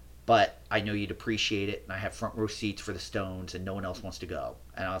 but I know you'd appreciate it, and I have front row seats for the Stones, and no one else wants to go.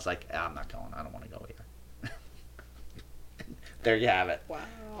 And I was like, I'm not going. I don't want to go either. There you have it. Wow.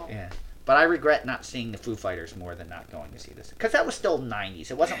 Yeah. But I regret not seeing the Foo Fighters more than not going to see this. Because that was still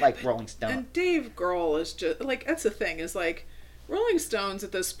 90s. It wasn't like Rolling Stones. And Dave Grohl is just, like, that's the thing, is like, Rolling Stones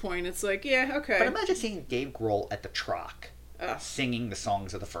at this point, it's like, yeah, okay. But imagine seeing Dave Grohl at the Troc singing the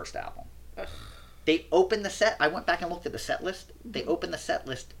songs of the first album. Ugh. They opened the set. I went back and looked at the set list. They opened the set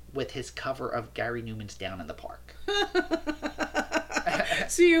list with his cover of Gary Newman's Down in the Park.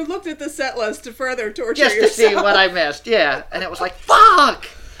 So you looked at the set list to further torture just yourself. to see what I missed. Yeah. And it was like, fuck!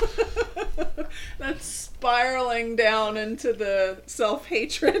 That's spiraling down into the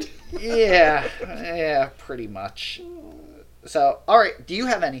self-hatred. Yeah, pretty much. So, all right. Do you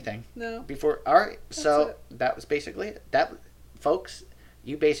have anything? No. All right. So that was basically it. That, folks,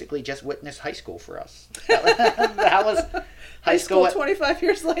 you basically just witnessed high school for us. That was high school 25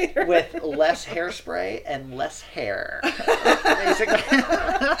 years later with less hairspray and less hair. Basically,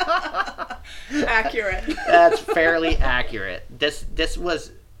 accurate. That's fairly accurate. This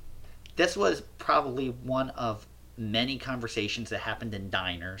was probably one of many conversations that happened in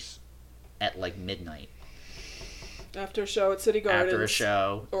diners at like midnight. After a show at City Gardens. After a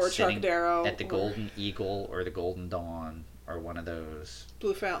show. Or Chocadero. At the Golden Eagle or the Golden Dawn or one of those.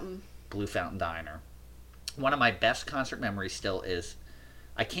 Blue Fountain Diner. One of my best concert memories still is,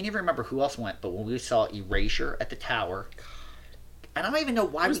 I can't even remember who else went, but when we saw Erasure at the Tower, and I don't even know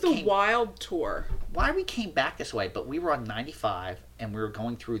why it was the Wild Tour. Why we came back this way, but we were on 95 and we were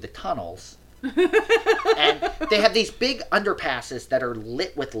going through the tunnels. And they have these big underpasses that are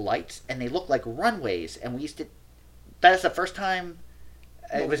lit with lights and they look like runways, and we used to, that is the first time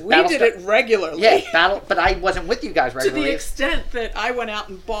we did it regularly. Yeah, but I wasn't with you guys regularly. To the extent that I went out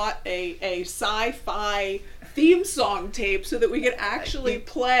and bought a sci-fi theme song tape so that we could actually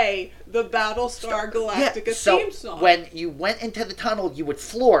play the Battlestar Galactica theme song. So when you went into the tunnel, you would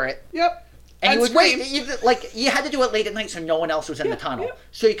floor it. Yep. And you would wait. You had to do it late at night so no one else was in the tunnel. Yep.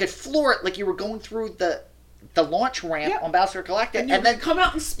 So you could floor it like you were going through the launch ramp on Battlestar Galactica, and then come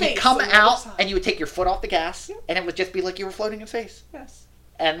out in space. You come out and you would take your foot off the gas, and it would just be like you were floating in space. Yes.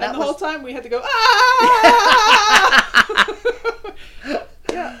 And the whole time we had to go,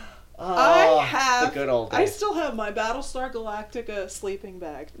 Yeah. Oh, the good old days. I still have my Battlestar Galactica sleeping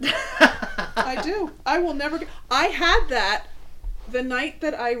bag. I do. I will never get... I had that the night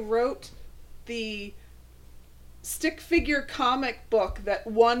that I wrote the stick figure comic book that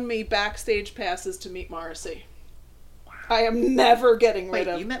won me backstage passes to meet Morrissey. Wow. I am never getting rid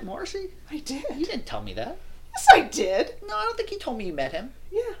of... You met Morrissey? I did. You didn't tell me that. Yes, I did. No, I don't think you told me you met him.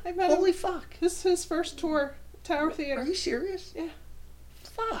 Yeah, I met him. Holy fuck. This is his first tour, Tower Theater. Are you serious? Yeah.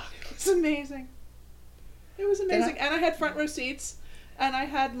 Fuck. It was amazing. It was amazing. And I had front row seats. and I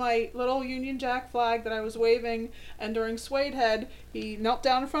had my little Union Jack flag that I was waving, and during Suede Head, he knelt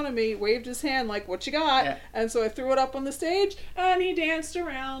down in front of me, waved his hand like, what you got? Yeah. And so I threw it up on the stage, and he danced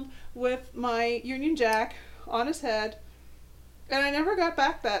around with my Union Jack on his head, and I never got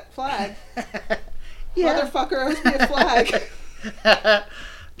back that flag. Motherfucker owes me a flag.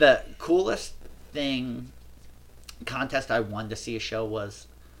 The coolest contest I won to see a show was,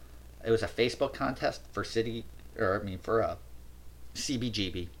 it was a Facebook contest for CBGB,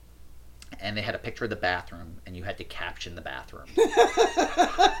 and they had a picture of the bathroom, and you had to caption the bathroom.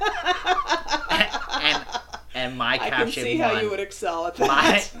 and my caption I can see how you would excel at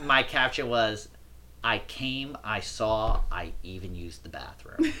that. My caption was, I came, I saw, I even used the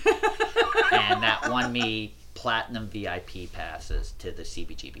bathroom. And that won me platinum VIP passes to the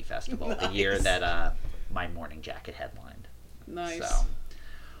CBGB Festival, Nice. the year that my Morning Jacket headlined. Nice. So,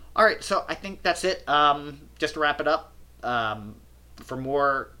 all right, so I think that's it. Just to wrap it up, for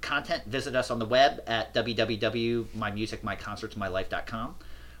more content, visit us on the web at www.mymusicmyconcertsmylife.com.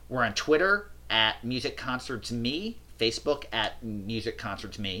 We're on Twitter at musicconcertsme, Facebook at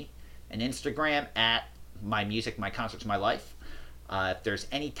musicconcertsme, and Instagram at mymusicmyconcertsmylife. If there's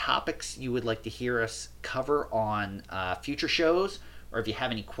any topics you would like to hear us cover on future shows, or if you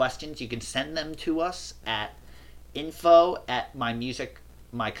have any questions, you can send them to us at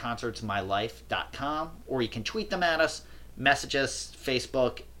info@mymusicmyconcertsmylife.com, or you can tweet them at us, message us,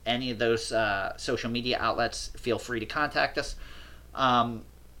 Facebook, any of those social media outlets. Feel free to contact us.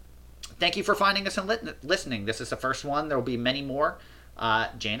 Thank you for finding us and listening. This is the first one. There will be many more.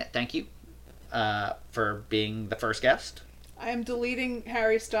 Janet, thank you for being the first guest. I am deleting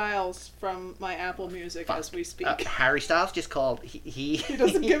Harry Styles from my Apple Music as we speak. Harry Styles just called. He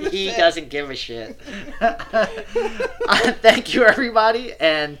doesn't give a he shit. doesn't give a shit. Thank you, everybody,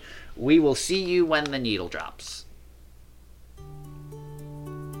 and we will see you when the needle drops.